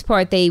most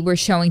part, they were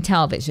showing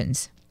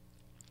televisions.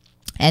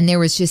 And there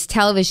was just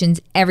televisions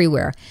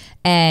everywhere.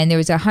 And there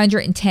was a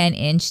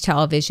 110-inch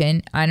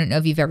television. I don't know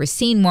if you've ever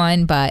seen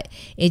one, but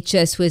it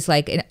just was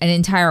like an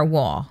entire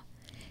wall.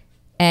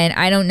 And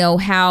I don't know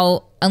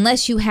how,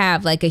 unless you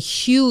have like a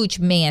huge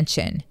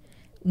mansion,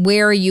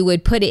 where you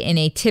would put it in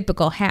a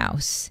typical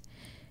house.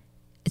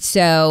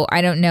 So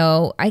I don't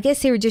know. I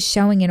guess they were just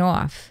showing it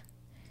off.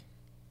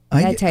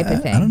 That type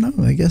of thing. I don't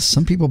know. I guess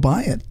some people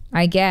buy it.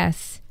 I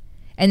guess.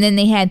 And then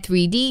they had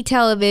 3D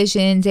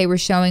televisions they were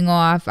showing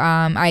off.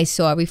 I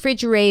saw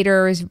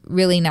refrigerators,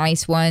 really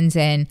nice ones,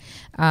 and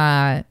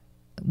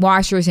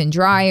washers and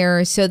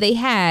dryers. So they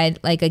had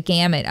like a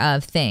gamut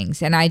of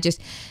things. And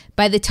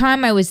by the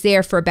time I was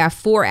there for about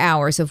 4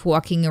 hours of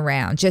walking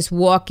around, just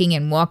walking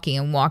and walking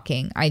and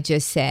walking, I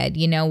just said,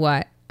 you know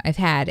what? I've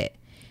had it.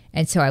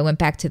 And so I went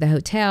back to the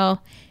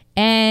hotel,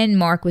 and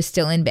Mark was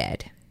still in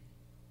bed.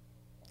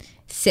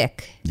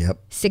 Sick. Yep.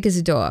 Sick as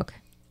a dog.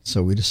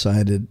 So we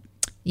decided...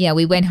 Yeah,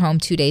 we went home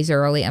 2 days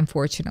early,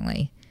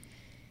 unfortunately.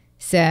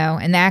 So,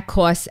 and that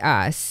cost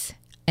us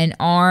an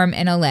arm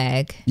and a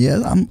leg.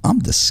 Yeah, I'm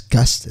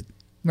disgusted.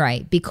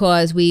 Right,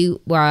 because we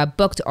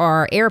booked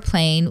our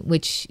airplane,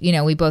 which,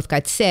 we both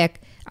got sick.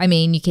 I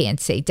mean, you can't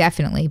say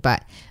definitely,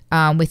 but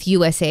with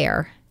U.S.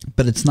 Air.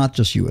 But it's not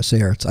just U.S.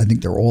 Air. I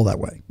think they're all that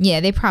way.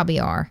 Yeah, they probably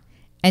are.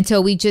 And so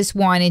we just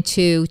wanted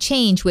to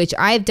change, which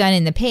I've done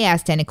in the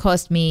past, and it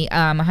cost me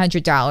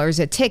 $100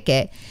 a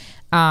ticket.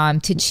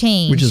 To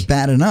change. Which is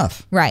bad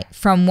enough. Right.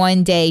 From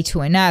one day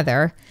to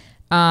another.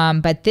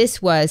 But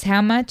this was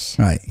how much?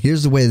 Right.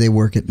 Here's the way they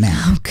work it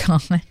now. Oh,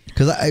 God.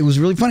 Because it was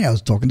really funny. I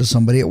was talking to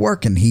somebody at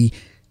work, and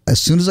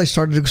as soon as I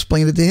started to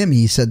explain it to him,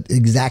 he said the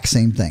exact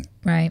same thing.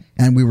 Right.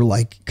 And we were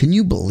like, can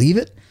you believe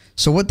it?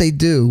 So what they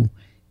do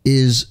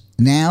is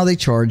now they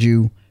charge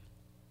you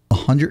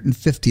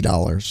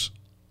 $150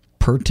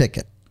 per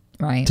ticket.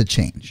 Right. To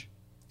change.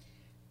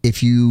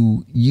 If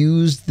you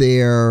use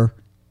their...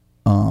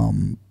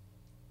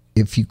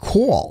 if you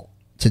call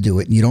to do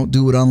it and you don't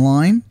do it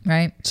online,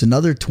 right, it's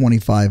another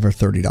 $25 or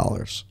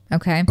 $30.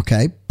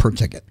 Okay, per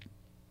ticket.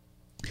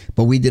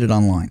 But we did it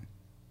online.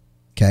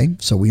 Okay,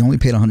 so we only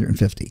paid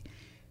 $150.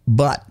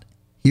 But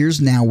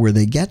here's now where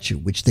they get you,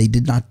 which they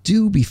did not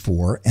do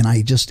before, and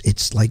I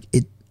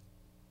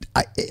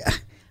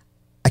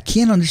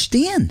can't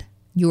understand.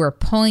 You are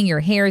pulling your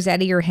hairs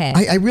out of your head.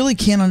 I really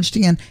can't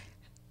understand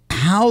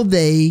how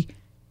they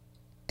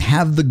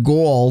have the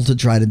gall to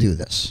try to do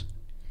this.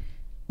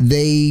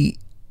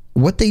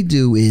 What they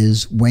do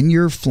is when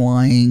you're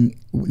flying,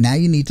 now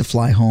you need to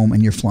fly home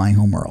and you're flying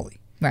home early.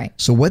 Right.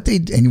 So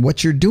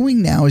what you're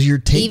doing now is you're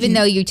taking, Even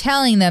though you're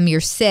telling them you're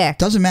sick,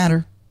 doesn't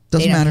matter.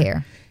 Doesn't they don't matter.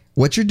 care.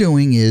 What you're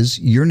doing is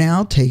you're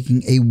now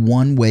taking a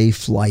one-way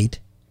flight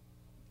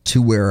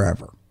to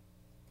wherever.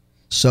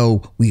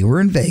 So we were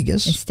in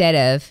Vegas Instead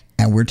of,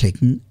 and we're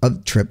taking a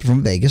trip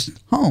from Vegas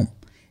home.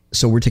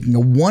 So we're taking a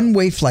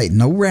one-way flight,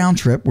 no round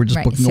trip. We're just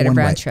Right, booking instead a of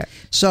one-way. round trip.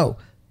 So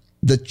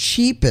the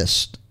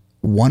cheapest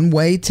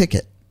one-way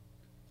ticket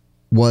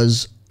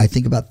was, I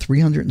think, about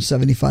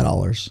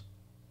 $375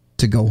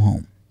 to go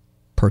home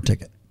per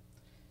ticket.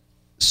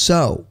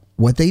 So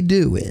what they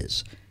do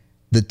is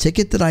the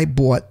ticket that I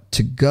bought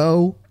to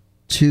go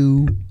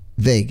to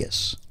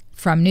Vegas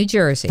from New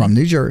Jersey.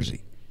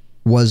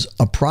 was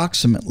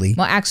approximately,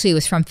 Well, actually, it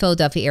was from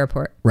Philadelphia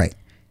Airport. right,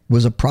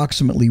 was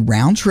approximately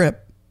round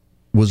trip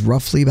was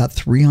roughly about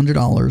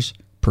 $300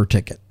 per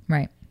ticket.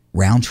 Right.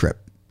 Round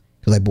trip,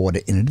 because I bought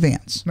it in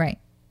advance. Right.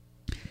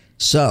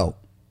 So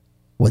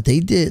what they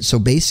did, so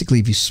basically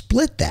if you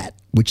split that,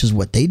 which is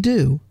what they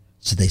do,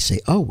 so they say,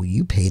 oh, well,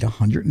 you paid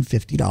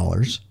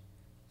 $150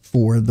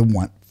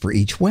 for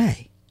each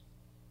way.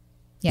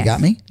 Yes. You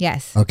got me?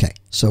 Yes. Okay.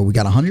 So we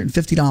got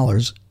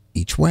 $150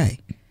 each way.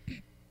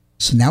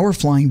 So now we're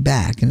flying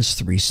back and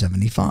it's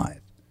 $375.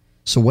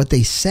 So what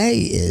they say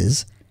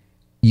is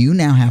you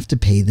now have to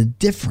pay the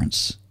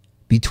difference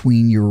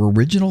between your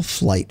original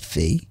flight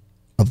fee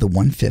of the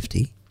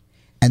 $150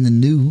 and the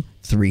new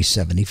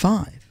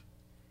 $375,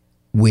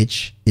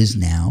 which is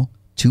now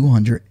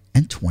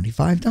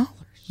 $225.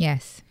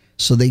 Yes.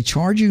 So they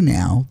charge you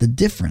now the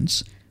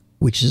difference,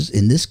 which is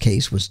in this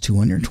case was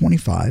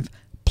 $225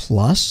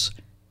 plus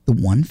the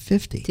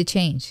 $150 To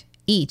change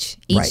each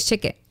Right.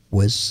 ticket.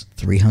 was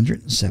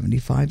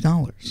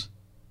 $375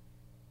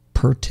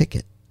 per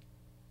ticket.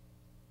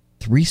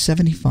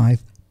 $375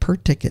 per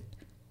ticket,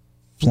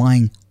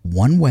 flying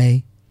one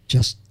way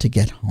just to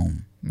get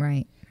home.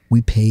 Right.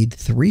 We paid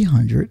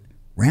 $300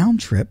 round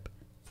trip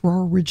for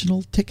our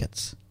original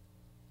tickets.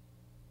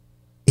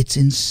 It's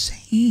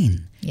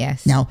insane.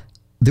 Yes. Now,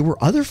 there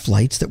were other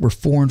flights that were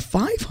 $400 and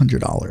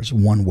 $500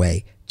 one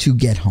way to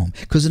get home.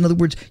 Because in other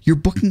words, you're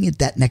booking it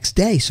that next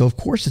day. So of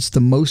course it's the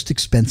most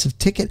expensive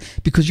ticket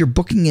because you're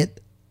booking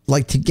it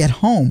like to get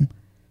home.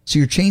 So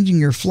you're changing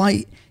your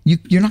flight.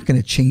 You're not going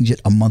to change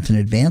it a month in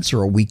advance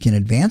or a week in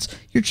advance.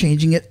 You're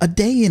changing it a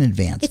day in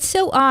advance. It's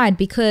so odd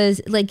because,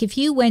 like, if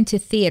you went to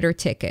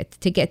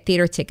get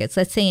theater tickets,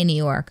 let's say in New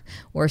York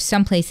or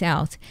someplace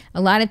else, a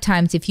lot of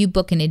times if you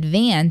book in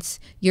advance,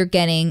 you're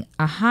getting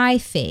a high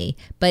fee.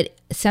 But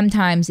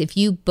sometimes if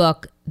you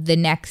book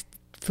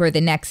for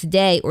the next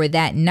day or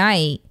that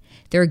night,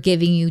 they're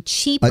giving you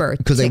cheaper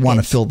because they want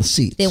to fill the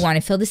seats. They want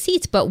to fill the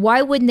seats. But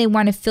why wouldn't they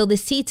want to fill the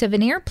seats of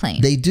an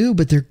airplane? They do,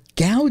 but they're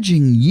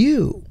gouging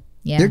you.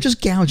 Yeah. They're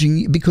just gouging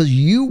you because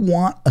you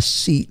want a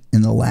seat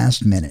in the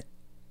last minute.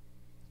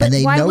 But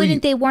why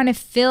wouldn't they want to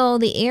fill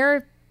the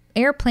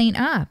airplane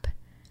up?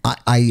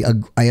 I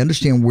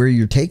understand where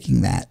you're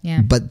taking that,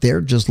 Yeah. but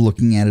they're just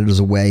looking at it as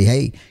a way,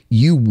 hey,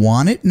 you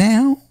want it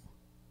now?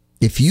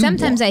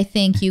 Sometimes I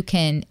think you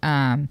can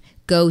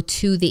go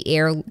to the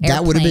airplane.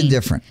 That would have been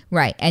different.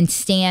 Right, and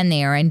stand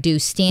there and do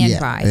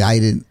standby. Yeah, I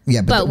didn't.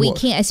 Yeah, but we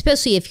can't,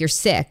 especially if you're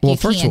sick. Well, you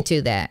first of can't all,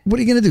 do that. What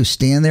are you going to do?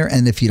 Stand there,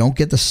 and if you don't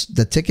get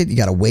the ticket, you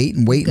got to wait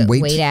and wait and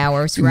wait. Wait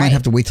hours, You right. might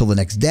have to wait till the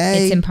next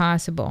day. It's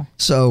impossible.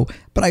 So,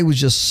 but I was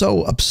just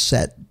so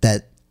upset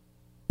that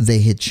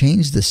they had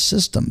changed the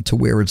system to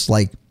where it's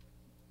like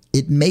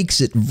it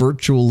makes it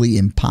virtually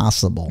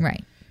impossible.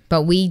 Right,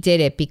 but we did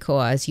it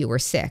because you were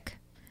sick.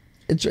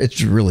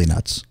 It's really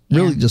nuts.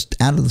 Really just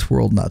out of this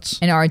world nuts.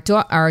 And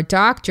our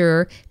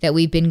doctor that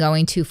we've been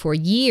going to for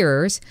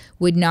years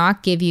would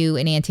not give you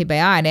an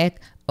antibiotic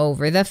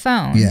over the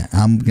phone. Yeah,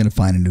 I'm going to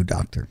find a new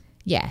doctor.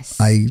 Yes.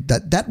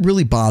 That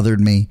really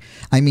bothered me.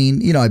 I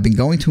mean, I've been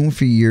going to him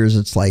for years.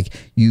 It's like,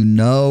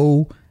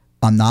 I'm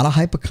not a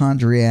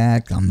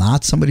hypochondriac. I'm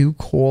not somebody who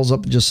calls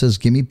up and just says,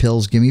 give me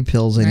pills.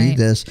 I need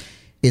this.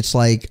 It's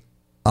like,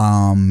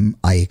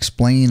 I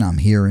explain I'm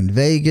here in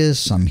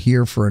Vegas. I'm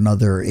here for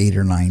another 8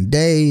 or 9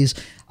 days.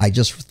 I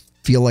just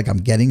feel like I'm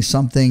getting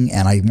something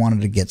and I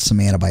wanted to get some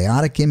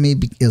antibiotic in me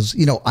because,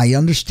 I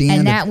understand.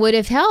 And that would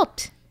have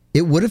helped.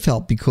 It would have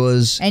helped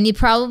because. And you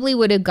probably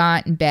would have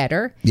gotten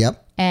better.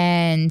 Yep.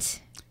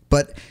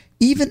 But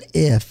even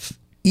if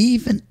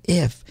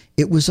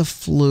it was a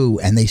flu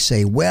and they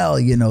say, well,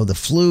 the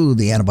flu,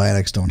 the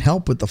antibiotics don't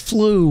help with the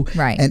flu.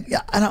 Right. And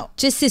I don't.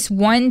 Just this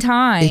one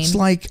time. It's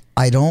like,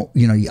 I've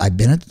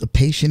been a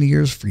patient of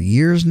yours for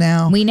years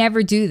now. We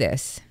never do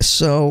this.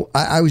 So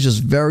I was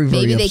just very,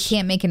 very Maybe they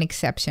can't make an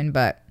exception,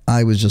 but.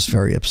 I was just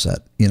very upset.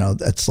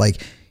 That's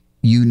like,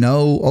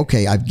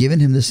 okay, I've given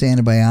him this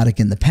antibiotic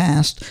in the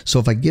past. So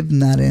if I give him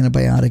that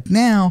antibiotic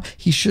now,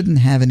 he shouldn't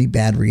have any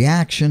bad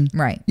reaction.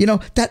 Right.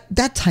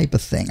 That type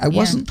of thing. I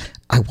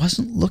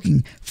wasn't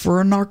looking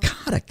for a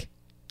narcotic.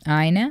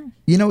 I know.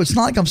 It's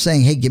not like I'm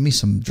saying, hey, give me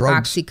some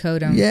drugs.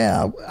 Oxycodone.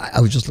 Yeah.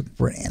 I was just looking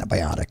for an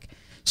antibiotic.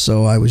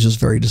 So I was just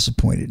very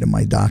disappointed in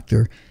my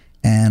doctor.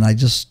 And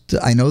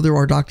I know there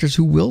are doctors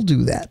who will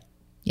do that.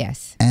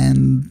 Yes.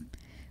 And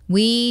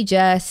We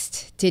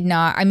just did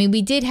not. I mean,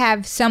 we did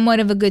have somewhat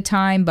of a good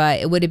time, but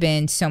it would have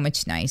been so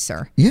much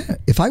nicer. Yeah,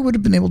 if I would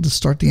have been able to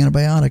start the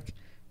antibiotic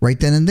right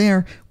then and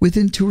there,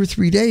 within 2 or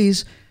 3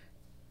 days,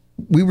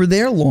 we were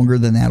there longer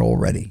than that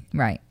already.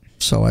 Right.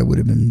 So I would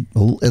have been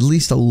at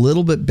least a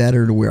little bit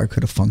better to where I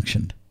could have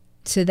functioned.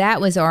 So that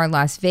was our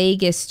Las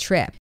Vegas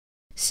trip.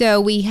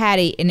 So we had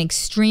an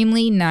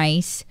extremely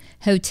nice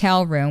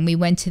hotel room. We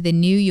went to the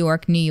New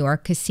York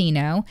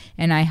casino,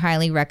 and I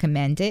highly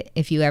recommend it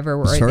if you ever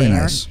were there. Very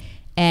nice.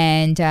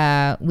 And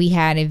we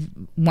had a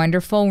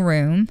wonderful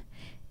room.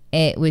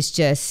 It was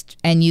just,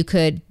 and you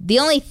could, the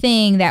only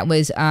thing that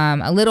was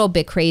a little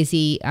bit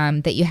crazy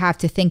that you have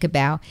to think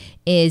about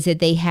is that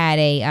they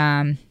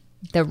had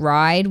the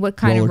ride, what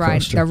kind of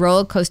ride? The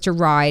roller coaster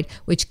ride,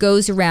 which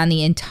goes around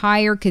the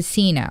entire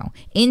casino,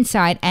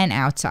 inside and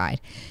outside.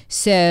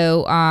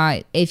 So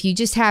if you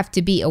just have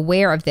to be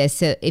aware of this,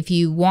 so if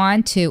you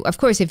want to, of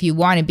course, if you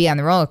want to be on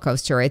the roller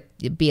coaster,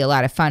 it'd be a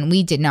lot of fun.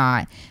 We did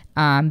not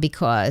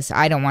because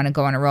I don't want to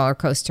go on a roller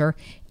coaster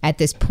at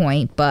this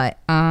point, but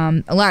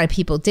a lot of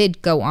people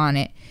did go on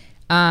it.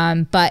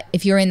 But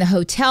if you're in the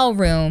hotel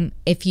room,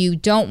 if you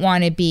don't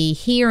want to be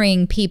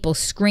hearing people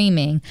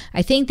screaming,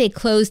 I think they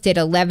closed at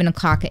 11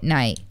 o'clock at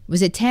night.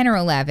 Was it 10 or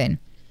 11?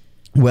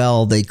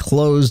 Well, they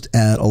closed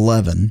at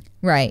 11.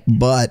 Right.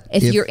 But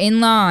if you're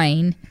in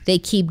line, they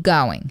keep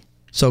going.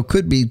 So it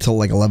could be till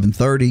like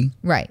 11:30.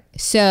 Right.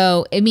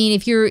 So, I mean,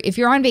 if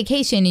you're on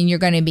vacation and you're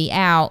going to be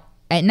out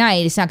at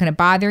night, it's not going to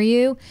bother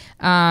you.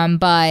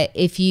 But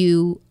if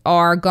you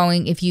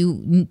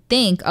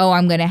think, oh,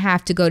 I'm going to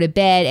have to go to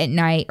bed at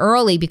night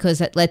early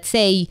because let's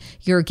say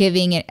you're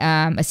giving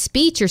a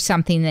speech or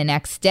something the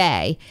next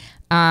day,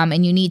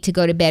 and you need to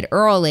go to bed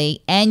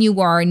early and you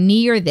are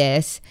near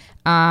this,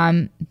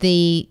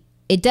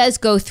 it does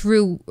go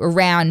through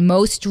around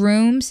most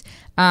rooms.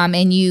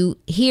 And you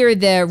hear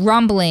the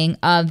rumbling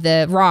of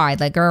the ride,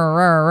 like,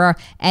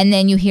 and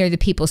then you hear the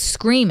people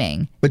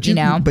screaming. But you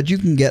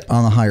can get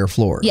on the higher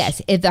floors.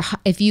 Yes,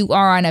 if you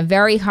are on a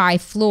very high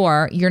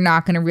floor, you're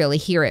not going to really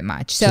hear it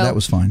much. So that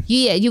was fine.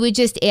 Yeah, you would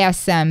just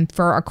ask them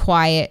for a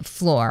quiet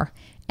floor,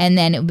 and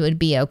then it would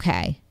be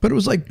okay. But it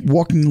was like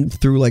walking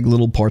through like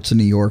little parts of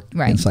New York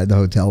inside the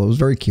hotel. It was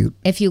very cute.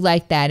 If you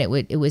like that, it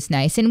was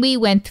nice. And we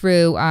went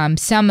through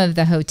some of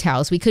the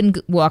hotels. We couldn't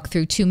walk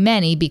through too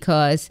many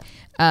because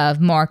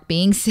of Mark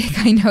being sick.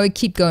 I know I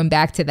keep going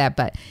back to that,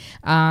 but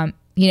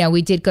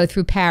we did go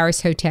through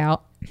Paris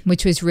Hotel,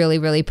 which was really,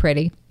 really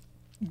pretty.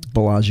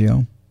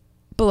 Bellagio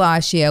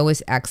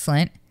was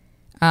excellent.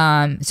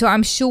 So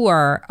I'm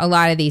sure a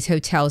lot of these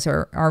hotels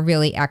are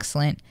really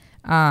excellent.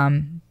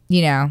 I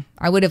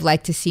would have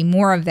liked to see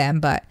more of them,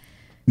 but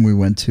we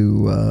went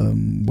to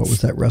what was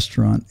that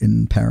restaurant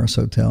in Paris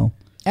Hotel?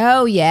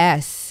 Oh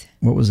yes.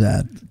 What was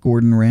that?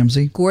 Gordon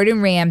Ramsay?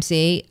 Gordon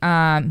Ramsay,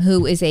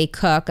 who is a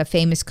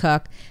famous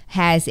cook,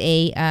 has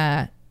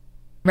a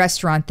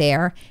restaurant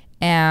there.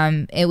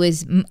 I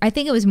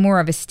think it was more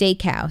of a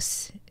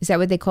steakhouse. Is that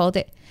what they called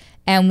it?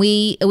 And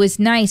it was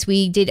nice.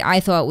 I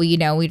thought we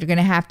were going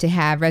to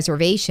have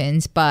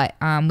reservations, but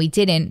we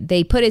didn't.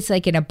 They put us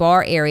like in a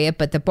bar area,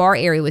 but the bar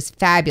area was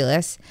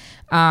fabulous.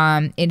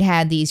 It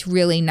had these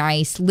really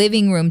nice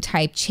living room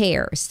type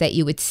chairs that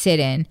you would sit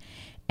in,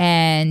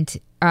 and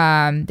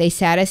they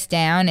sat us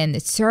down, and the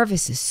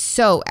service is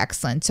so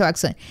excellent.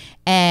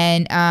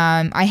 And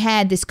I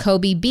had this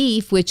Kobe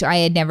beef, which I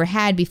had never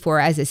had before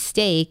as a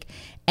steak,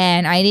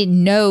 and I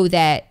didn't know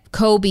that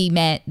Kobe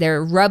meant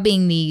they're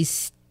rubbing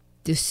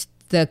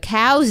the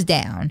cows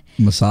down.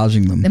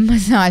 Massaging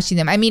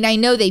them. I mean, I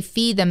know they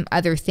feed them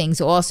other things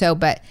also,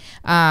 but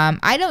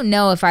I don't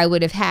know if I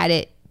would have had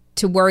it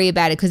to worry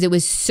about it because it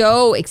was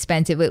so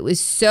expensive. It was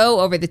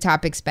so over the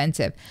top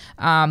expensive.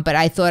 But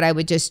I thought I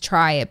would just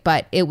try it.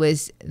 But it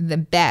was the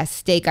best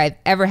steak I've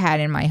ever had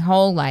in my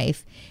whole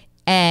life.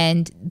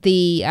 And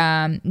we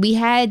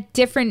had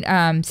different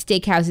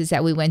steakhouses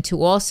that we went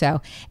to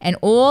also. And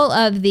all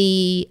of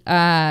the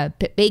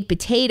baked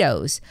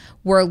potatoes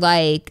were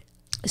like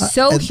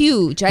so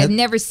huge. I've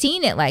never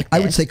seen it like this.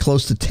 I would say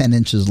close to 10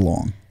 inches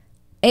long.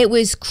 It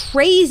was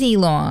crazy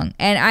long,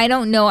 and I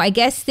don't know. I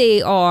guess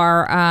they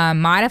are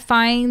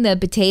modifying the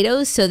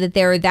potatoes so that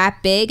they're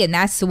that big, and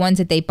that's the ones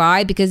that they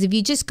buy. Because if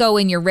you just go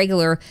in your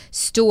regular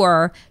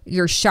store,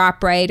 your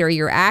ShopRite or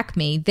your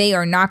Acme, they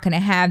are not going to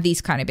have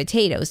these kind of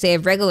potatoes. They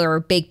have regular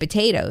baked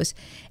potatoes,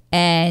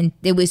 and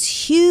it was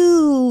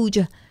huge.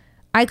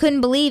 I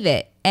couldn't believe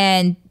it,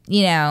 and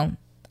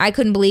I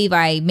couldn't believe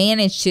I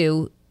managed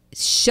to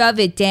shove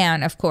it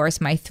down, of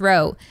course, my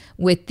throat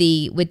with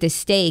the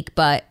steak,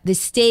 but the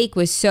steak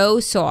was so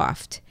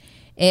soft.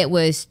 It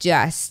was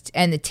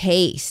and the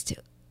taste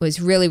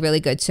was really, really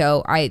good.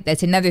 So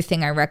that's another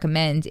thing I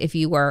recommend if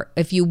you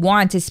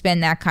want to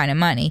spend that kind of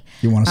money.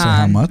 You want to say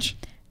how much?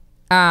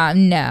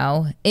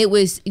 No, it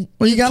was.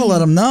 Well, you got to let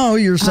them know.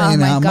 You're saying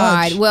how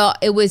much. Well,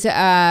 it was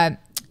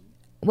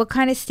what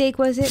kind of steak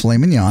was it? Filet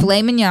mignon.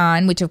 Filet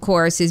mignon, which of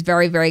course is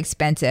very, very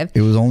expensive.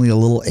 It was only a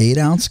little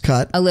 8-ounce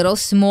cut. A little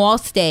small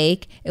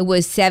steak. It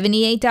was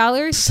 $78.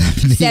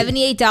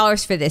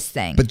 $78 for this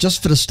thing. But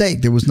just for the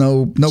steak, there was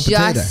no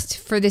potato. Just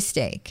for the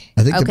steak.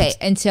 I think okay,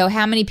 and so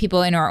how many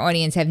people in our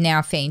audience have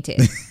now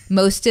fainted?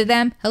 Most of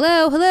them.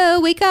 Hello,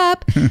 wake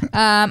up.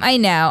 I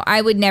know.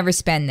 I would never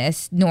spend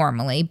this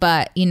normally,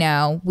 but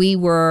we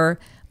were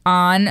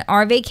on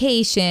our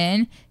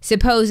vacation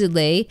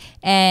supposedly,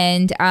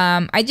 and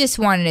I just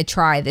wanted to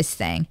try this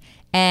thing,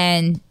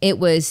 and it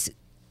was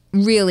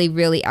really,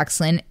 really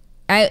excellent.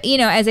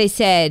 As I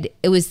said,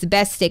 it was the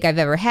best steak I've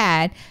ever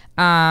had,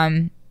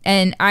 and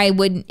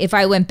if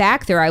I went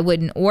back there, I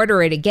wouldn't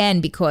order it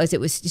again because it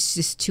was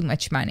just too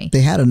much money.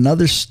 They had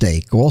another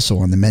steak also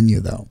on the menu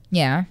though.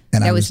 Yeah,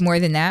 and that was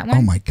more than that one.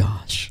 Oh my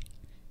gosh.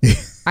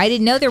 I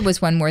didn't know there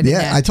was one more than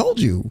that. Yeah, I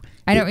told you.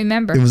 I don't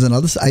remember. It was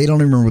another. I don't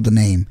remember the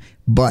name,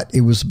 but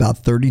it was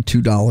about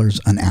 $32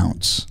 an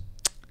ounce.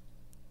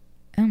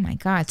 Oh my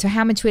God! So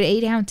how much would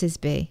 8 ounces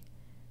be?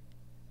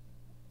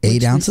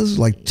 8 ounces,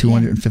 like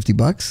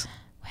 $250.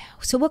 Wow.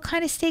 So what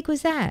kind of steak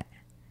was that?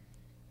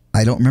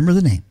 I don't remember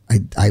the name.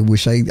 I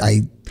wish I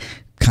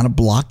kind of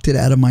blocked it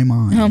out of my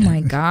mind. Oh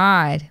my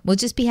God! Well,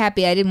 just be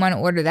happy I didn't want to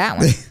order that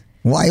one.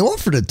 Well, I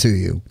offered it to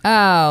you.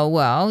 Oh,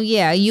 well,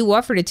 yeah, you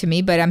offered it to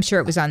me, but I'm sure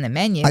it was on the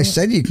menu. I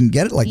said you can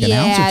get it like an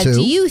ounce or two.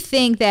 Do you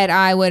think that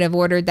I would have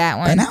ordered that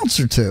one? An ounce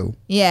or two.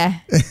 Yeah.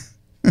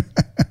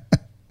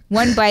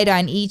 One bite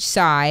on each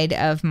side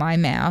of my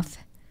mouth.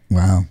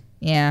 Wow.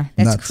 Yeah,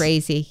 that's Nuts.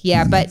 crazy.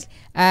 Yeah, but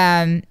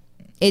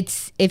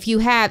it's if you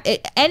have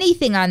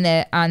anything on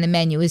the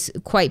menu is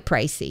quite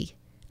pricey,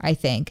 I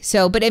think.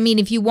 So, but I mean,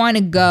 if you want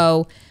to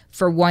go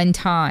for one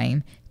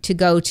time to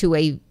go to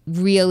a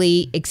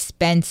really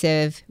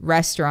expensive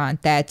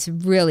restaurant that's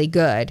really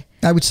good.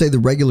 I would say the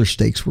regular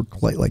steaks were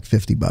quite like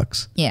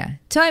 $50. Yeah.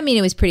 So, I mean,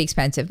 it was pretty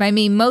expensive. I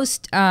mean,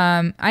 most,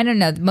 I don't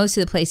know, most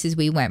of the places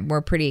we went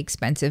were pretty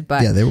expensive,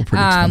 but yeah, they were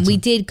pretty expensive. We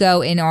did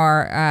go in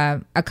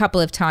our, a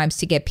couple of times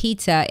to get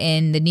pizza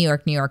in the New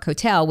York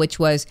Hotel, which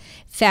was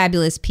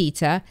fabulous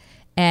pizza.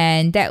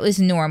 And that was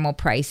normal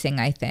pricing,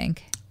 I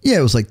think. Yeah,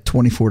 it was like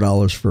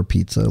 $24 for a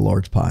pizza, a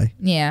large pie.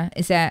 Yeah.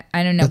 Is that,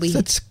 I don't know.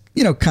 That's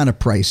kind of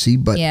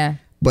pricey, but yeah.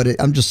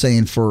 But I'm just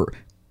saying for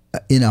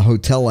in a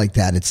hotel like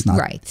that, it's not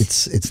right.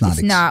 It's not.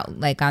 It's not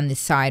like on the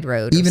side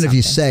road. Even if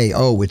you say,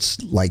 oh,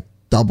 it's like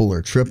double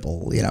or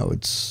triple,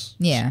 it's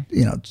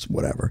it's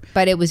whatever.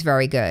 But it was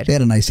very good. They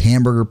had a nice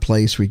hamburger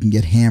place where you can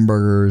get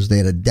hamburgers. They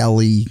had a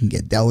deli, you can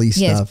get deli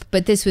stuff. Yes,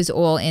 but this was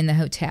all in the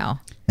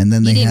hotel. And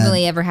then you didn't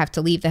really ever have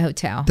to leave the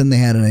hotel. Then they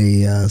had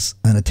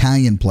an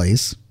Italian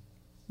place.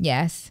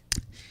 Yes.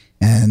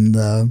 And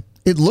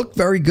it looked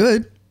very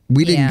good.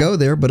 We didn't go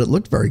there, but it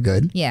looked very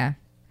good. Yeah.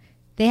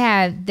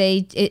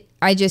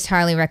 I just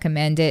highly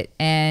recommend it.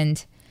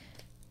 And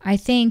I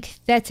think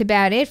that's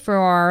about it for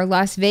our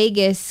Las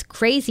Vegas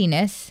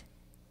craziness.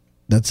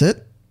 That's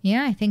it?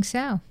 Yeah, I think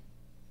so.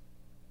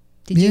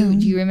 Do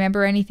you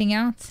remember anything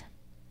else?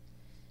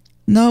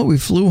 No, we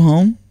flew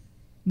home.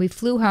 We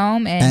flew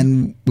home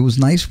and it was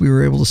nice. We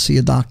were able to see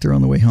a doctor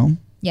on the way home.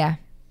 Yeah.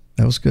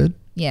 That was good.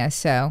 Yeah,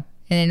 so.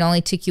 And it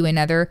only took you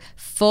another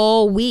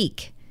full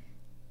week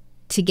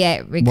to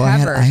get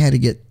recovered. Well, I had to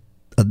get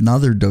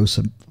another dose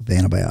of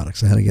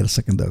antibiotics. I had to get a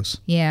second dose.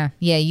 Yeah.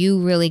 Yeah, you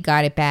really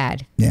got it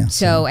bad. Yeah.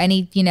 So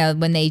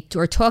when they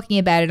were talking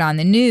about it on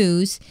the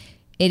news,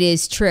 it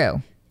is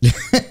true.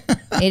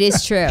 It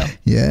is true.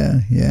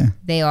 Yeah, yeah.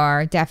 They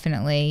are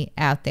definitely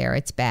out there.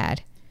 It's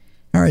bad.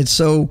 All right,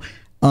 so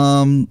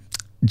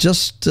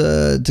just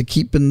to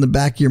keep in the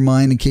back of your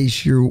mind in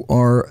case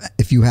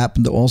if you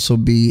happen to also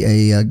be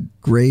a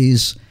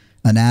Grey's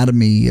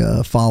Anatomy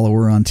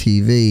follower on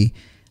TV,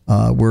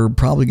 we're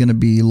probably going to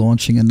be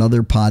launching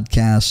another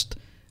podcast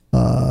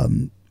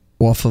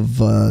off of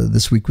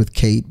This Week with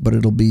Kate, but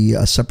it'll be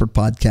a separate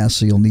podcast,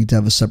 so you'll need to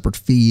have a separate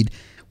feed,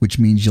 which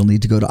means you'll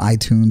need to go to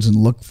iTunes and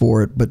look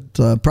for it,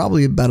 but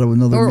probably about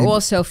another... Or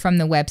also from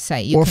the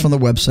website. Or from the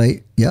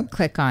website, yep.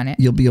 Click on it.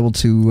 You'll be able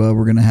to...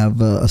 we're going to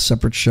have a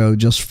separate show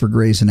just for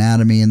Grey's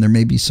Anatomy, and there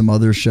may be some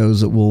other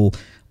shows that we'll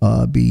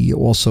be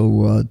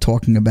also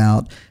talking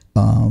about,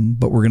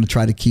 but we're going to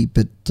try to keep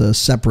it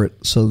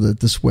separate so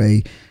that this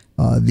way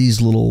these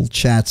little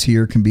chats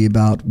here can be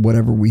about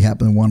whatever we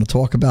happen to want to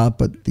talk about,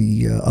 but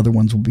the other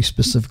ones will be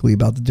specifically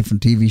about the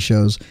different TV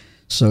shows.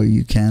 So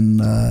you can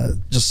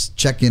just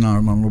check in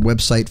on the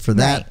website for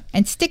that. Right.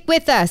 And stick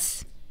with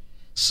us.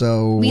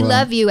 So we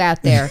love you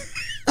out there.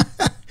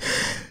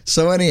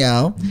 So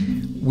anyhow,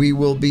 we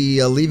will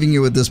be leaving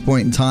you at this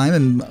point in time,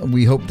 and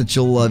we hope that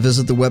you'll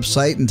visit the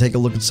website and take a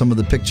look at some of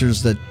the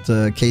pictures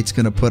that Kate's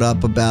going to put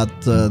up about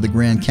the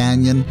Grand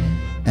Canyon,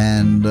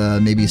 and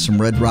maybe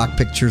some Red Rock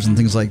pictures and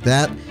things like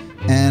that.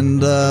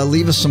 And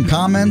leave us some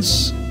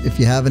comments if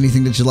you have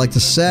anything that you'd like to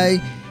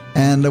say.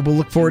 And we'll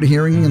look forward to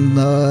hearing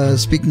and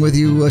speaking with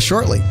you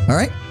shortly. All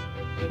right?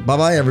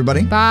 Bye-bye,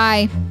 everybody.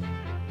 Bye.